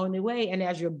is the only way. And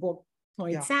as your book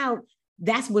points out,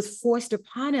 that was forced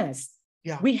upon us.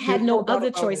 Yeah. We had no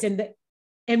other choice. It.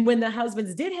 And when the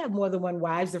husbands did have more than one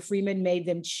wives, the freemen made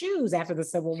them choose after the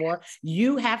Civil War.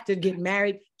 You have to get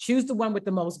married, choose the one with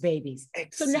the most babies.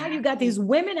 Exactly. So now you got these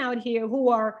women out here who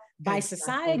are by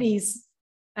society's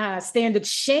standards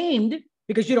shamed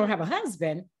because you don't have a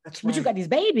husband, That's right. but you got these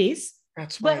babies.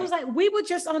 That's right. But it was like, we were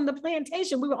just on the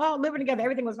plantation. We were all living together.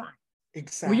 Everything was fine.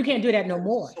 Exactly. Well, you can't do that no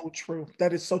more. So true.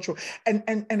 That is so true.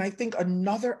 And I think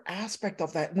another aspect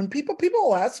of that, when people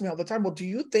will ask me all the time, well, do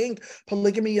you think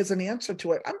polygamy is an answer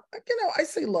to it? I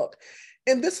say, look,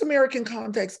 in this American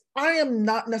context, I am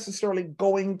not necessarily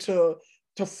going to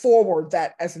forward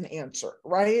that as an answer,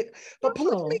 right? But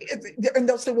polygamy, and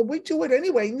they'll say, well, we do it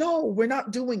anyway. No, we're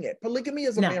not doing it. Polygamy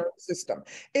is a marriage system.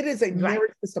 It is a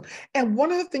marriage system. And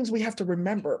one of the things we have to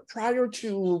remember prior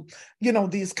to,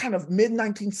 these kind of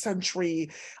mid-19th century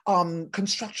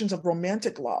constructions of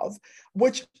romantic love,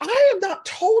 which I am not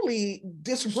totally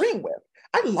disagreeing with.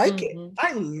 I like it.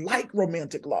 I like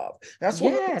romantic love. That's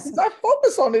one of the things I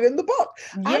focus on it in the book.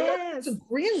 I'm not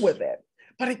disagreeing with it,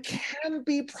 but it can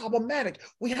be problematic.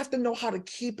 We have to know how to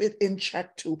keep it in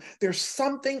check too. There's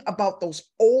something about those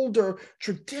older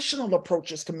traditional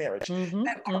approaches to marriage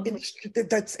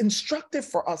that's instructive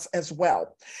for us as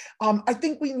well. I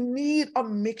think we need a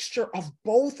mixture of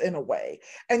both in a way.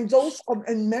 And those,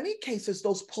 in many cases,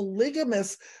 those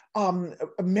polygamous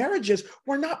marriages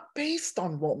were not based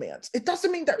on romance. It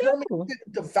doesn't mean that romance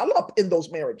didn't develop in those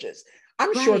marriages.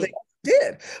 I'm sure they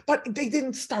did, but they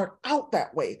didn't start out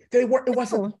that way. It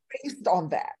wasn't based on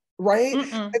that, right?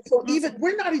 And so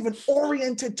we're not even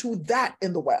oriented to that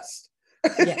in the West.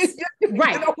 Yes.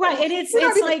 Right. And it's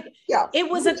like, it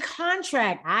was a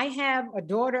contract. I have a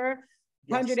daughter,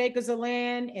 100 acres of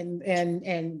land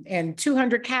and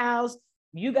 200 cows.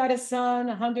 You got a son,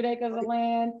 100 acres of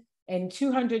land and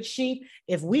 200 sheep.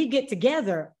 If we get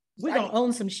together, we're gonna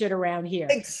own some shit around here.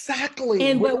 Exactly.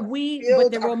 And but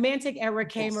the romantic era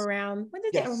came around. When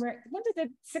did the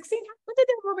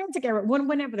romantic era?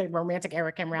 Whenever the romantic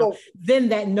era came around, then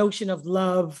that notion of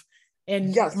love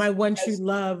and my one true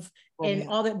love and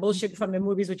all that bullshit from the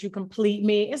movies, which you complete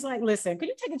me. It's like, listen, could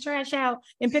you take the trash out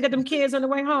and pick up them kids on the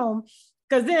way home?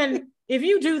 Because then if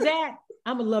you do that,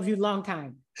 I'm gonna love you a long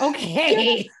time.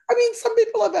 Okay. Yeah. I mean, some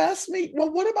people have asked me,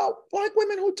 well, what about Black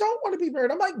women who don't want to be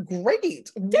married? I'm like, great,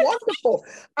 wonderful.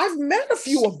 I've met a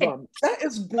few of them. That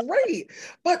is great.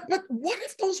 But what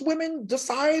if those women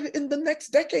decide in the next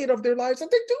decade of their lives that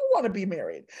they do want to be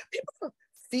married? People don't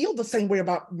feel the same way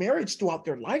about marriage throughout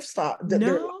their lifestyle.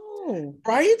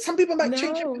 Right? Some people might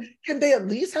change it. Can they at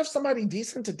least have somebody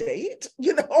decent to date?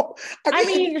 I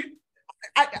mean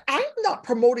I'm not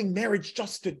promoting marriage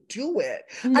just to do it.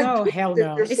 No, hell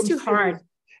no. It's too hard.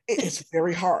 It's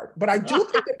very hard. But I do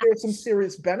think that there's some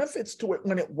serious benefits to it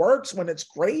when it works, when it's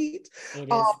great. It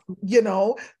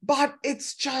is. But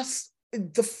it's just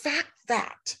the fact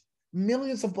that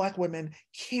millions of Black women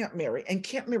can't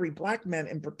marry Black men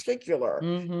in particular.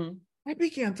 I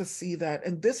began to see that.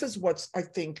 And this is what's, I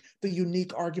think, the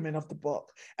unique argument of the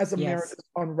book as America's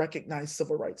unrecognized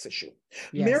civil rights issue.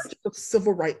 Marriage is a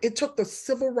civil right. It took the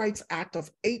Civil Rights Act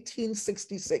of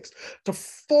 1866 to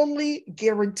fully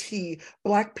guarantee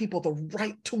Black people the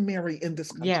right to marry in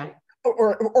this country.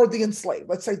 Or the enslaved.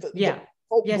 Let's say the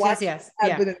Black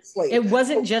had been enslaved. It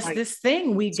wasn't just this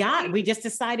thing we just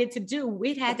decided to do.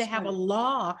 We had to have a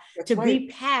law be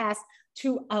passed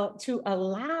to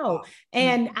allow.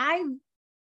 And I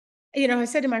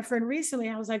said to my friend recently,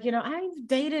 I was like, I've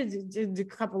dated a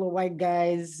couple of white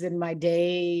guys in my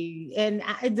day, and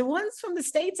the ones from the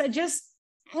States, I just,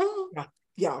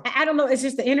 I don't know, it's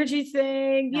just the energy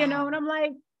thing, and I'm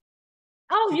like,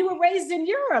 oh, you were raised in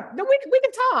Europe. No, we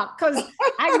can talk, because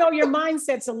I know your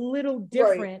mindset's a little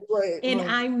different, and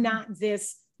I'm not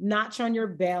this notch on your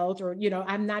belt, or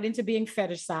I'm not into being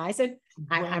fetishized, and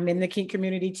I'm in the kink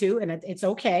community too, and it's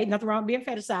okay, nothing wrong with being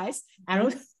fetishized.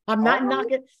 I'm not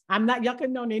knocking, I'm not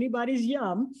yucking on anybody's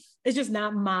yum. It's just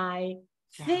not my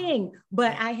thing.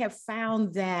 But I have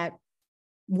found that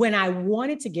when I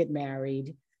wanted to get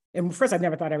married, and first I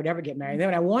never thought I would ever get married. Then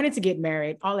when I wanted to get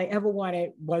married, all I ever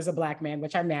wanted was a Black man,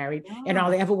 which I married, and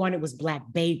all I ever wanted was Black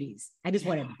babies. I just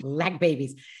wanted Black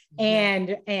babies.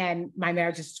 And my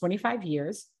marriage is 25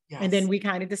 years. And then we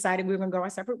kind of decided we were going to go our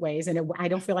separate ways. And I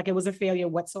don't feel like it was a failure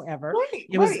whatsoever.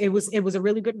 It was a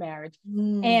really good marriage.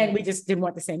 And we just didn't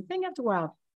want the same thing after a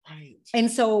while.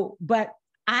 And so, but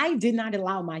I did not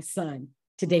allow my son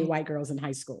to date white girls in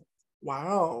high school.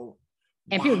 Wow.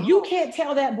 And people, you can't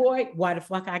tell that boy, why the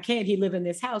fuck I can't, he live in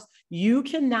this house. You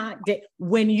cannot date.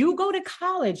 When you go to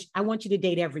college, I want you to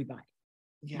date everybody.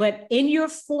 Yeah. But in your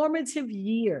formative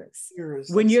years,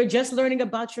 when you're just learning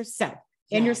about yourself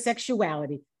and your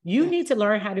sexuality, you need to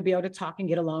learn how to be able to talk and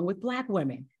get along with Black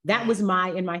women. That was in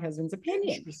my husband's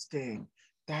opinion. Interesting.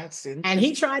 That's interesting. And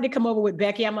he tried to come over with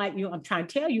Becky. I'm like, I'm trying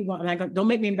to tell you, I'm like, don't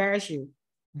make me embarrass you.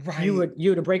 Right. You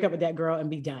would break up with that girl and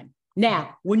be done.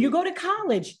 Now, when you go to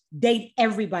college, date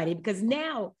everybody, because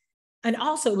now, and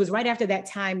also it was right after that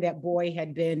time that boy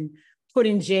had been put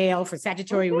in jail for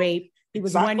statutory rape. He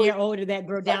was 1 year older, that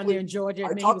girl down there in Georgia.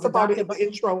 I talked about it in the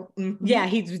intro. Yeah,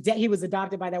 he was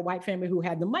adopted by that white family who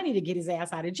had the money to get his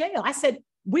ass out of jail. I said,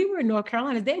 we were in North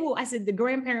Carolina. I said, the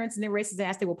grandparents and their racist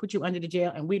ass, they will put you under the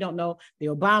jail, and we don't know the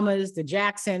Obamas, the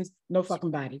Jacksons, no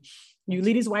fucking body. You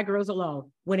leave these white girls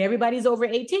alone. When everybody's over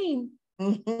 18,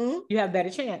 you have a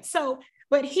better chance. So,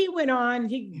 but he went on,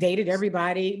 he dated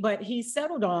everybody, but he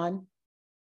settled on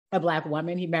a Black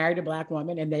woman. He married a Black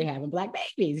woman, and they having Black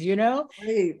babies,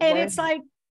 it's like,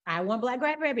 I want Black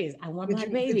grandbabies. I want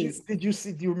Black babies. Did you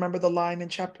see, do you remember the line in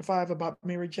chapter 5 about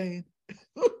Mary Jane?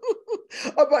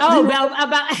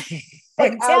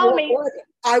 Tell me.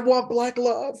 I want Black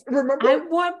love. Remember? I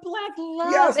want Black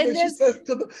love. Yes, and she says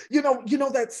to the, you know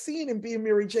that scene in Being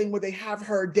Mary Jane where they have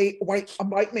her date a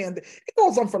white man. It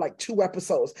goes on for like 2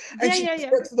 episodes, and she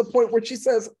gets to the point where she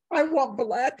says, "I want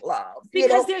Black love,"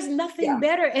 because there's nothing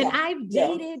better. And I've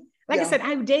dated. Like I said,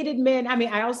 I've dated men. I mean,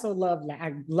 I also love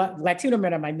Latino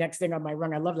men are my next thing on my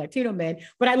rung. I love Latino men,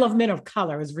 but I love men of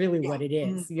color is really what it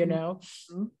is,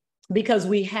 because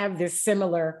we have this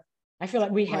similar. I feel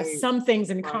like we have some things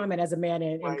in common as a man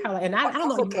in color. And I don't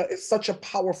know. Africa is such a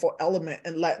powerful element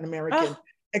in Latin American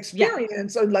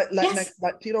experience or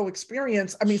Latino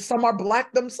experience. I mean, some are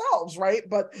Black themselves, right?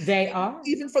 But they are.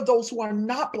 Even for those who are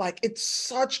not Black, it's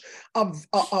such a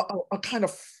kind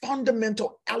of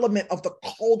fundamental element of the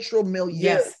cultural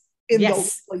milieu. In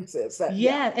those places.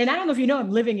 And I don't know if you know,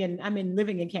 I'm living in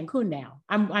Cancun now.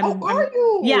 Are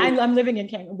you? Yeah, I'm living in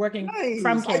Cancun, working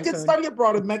from Cancun. I did study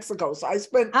abroad in Mexico, so I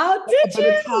spent a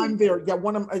bit of time there. Yeah,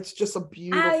 it's just a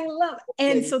beautiful. I love it.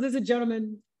 And so there's a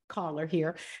gentleman caller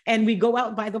here, and we go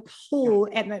out by the pool,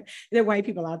 and there are white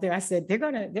people out there. I said, they're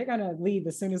gonna leave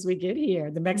as soon as we get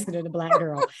here, the Mexican and the Black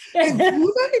girl.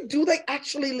 Do they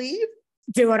actually leave?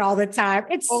 Do it all the time.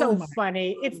 It's so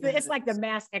funny. It's like the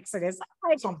mass exodus.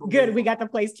 Like, good, we got the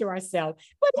place to ourselves.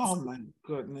 But oh my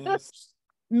goodness.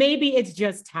 Maybe it's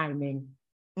just timing.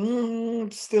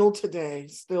 Still today.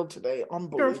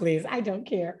 Unbelievable. Sure, please. I don't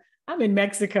care. I'm in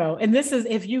Mexico. And this is,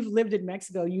 if you've lived in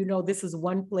Mexico, you know this is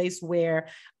one place where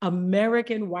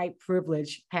American white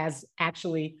privilege has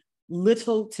actually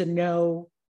little to no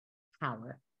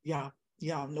power.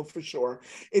 Yeah, no, for sure.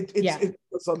 It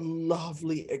was a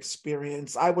lovely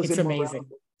experience. I was amazing.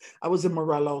 I was in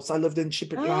Morelos. I lived in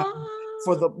Chipitlán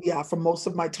for most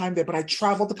of my time there, but I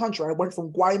traveled the country. I went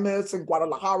from Guaymas and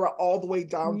Guadalajara all the way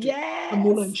down to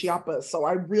Camula and Chiapas. So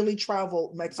I really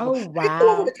traveled Mexico. Oh, wow. I didn't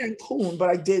go over to Cancun, but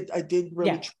I did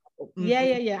really travel.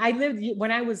 Yeah. I lived,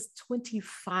 when I was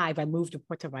 25, I moved to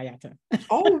Puerto Vallarta.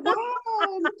 Oh,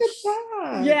 wow. Look at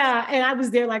that. Yeah. And I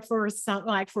was there for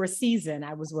a season.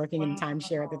 I was working in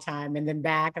timeshare at the time, and then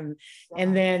back. And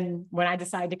then when I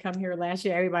decided to come here last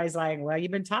year, everybody's like, well,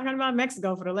 you've been talking about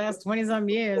Mexico for the last 20 some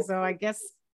years. So I guess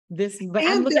but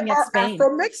I'm looking at Spain.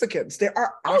 Afro-Mexicans. There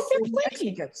are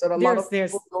Afro-Mexicans.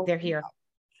 They're here.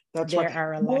 That's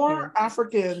right. More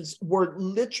Africans were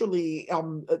literally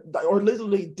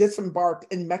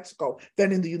disembarked in Mexico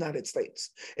than in the United States.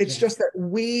 It's just that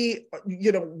we,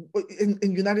 in the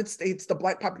United States, the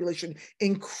Black population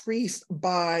increased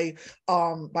by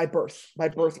birth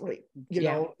rate.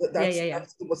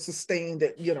 That's what sustained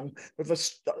it. With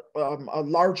a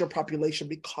larger population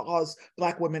because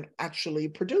Black women actually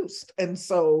produced, and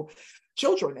so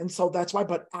children. And so that's why,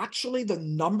 but actually the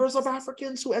numbers of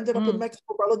Africans who ended up in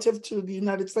Mexico relative to the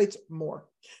United States, more.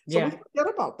 So we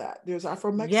forget about that. There's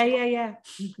Afro-Mexico. Yeah.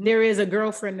 There is a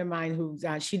girlfriend of mine who,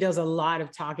 she does a lot of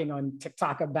talking on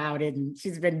TikTok about it. And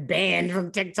she's been banned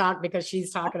from TikTok because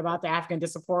she's talking about the African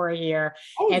diaspora here.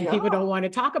 People don't want to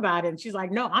talk about it. And she's like,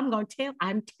 no, I'm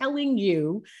telling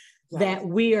you that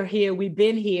we are here. We've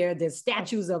been here. There's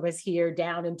statues of us here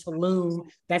down in Tulum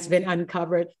that's been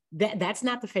uncovered. That's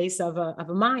not the face of a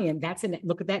Mayan.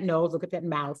 Look at that nose, look at that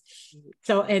mouth.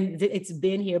 So, and it's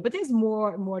been here, but there's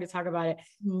more to talk about it.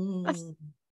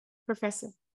 Professor,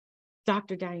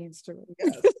 Dr. Dianne Stewart,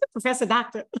 Professor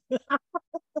Doctor.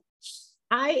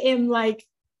 I am like,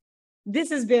 this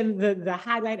has been the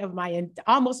highlight of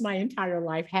almost my entire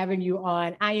life, having you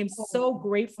on. I am so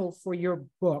grateful for your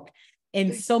book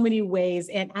in so many ways.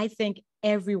 And I think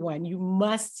everyone. You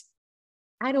must,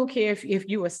 I don't care if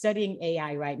you are studying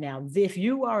AI right now, if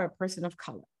you are a person of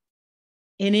color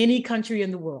in any country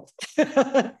in the world,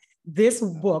 this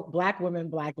book, Black Women,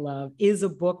 Black Love, is a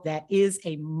book that is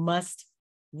a must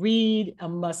read, a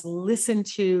must listen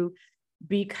to,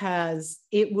 because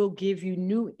it will give you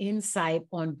new insight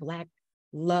on Black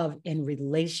love and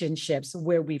relationships,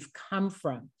 where we've come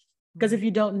from. Because if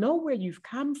you don't know where you've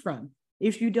come from,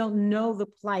 if you don't know the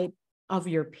plight of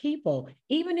your people,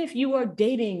 even if you are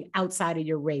dating outside of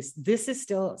your race, this is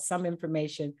still some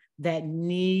information that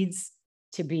needs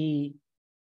to be,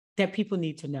 that people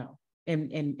need to know,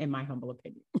 in my humble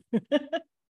opinion.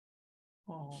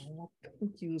 Oh,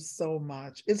 thank you so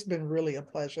much. It's been really a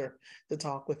pleasure to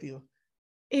talk with you.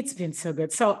 It's been so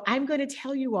good. So I'm going to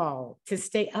tell you all to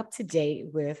stay up to date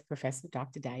with Professor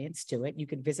Dr. Dianne Stewart. You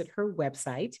can visit her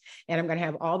website, and I'm going to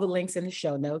have all the links in the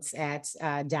show notes at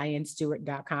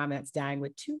DianneStewart.com. That's Dianne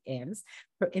with 2 N's.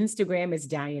 Her Instagram is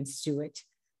Dianne Stewart,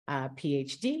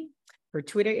 PhD. Her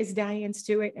Twitter is Dianne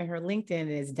Stewart, and her LinkedIn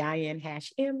is Dianne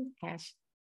 #M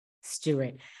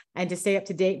Stewart. And to stay up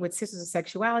to date with Sisters of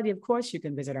Sexuality, of course, you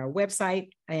can visit our website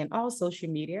and all social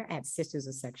media at Sisters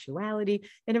of Sexuality.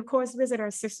 And of course, visit our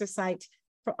sister site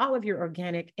for all of your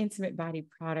organic, intimate body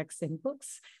products and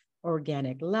books,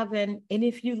 Organic Lovin'. And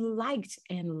if you liked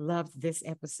and loved this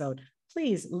episode,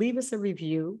 please leave us a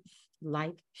review,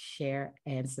 like, share,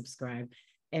 and subscribe.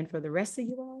 And for the rest of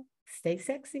you all, stay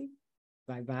sexy.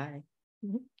 Bye-bye.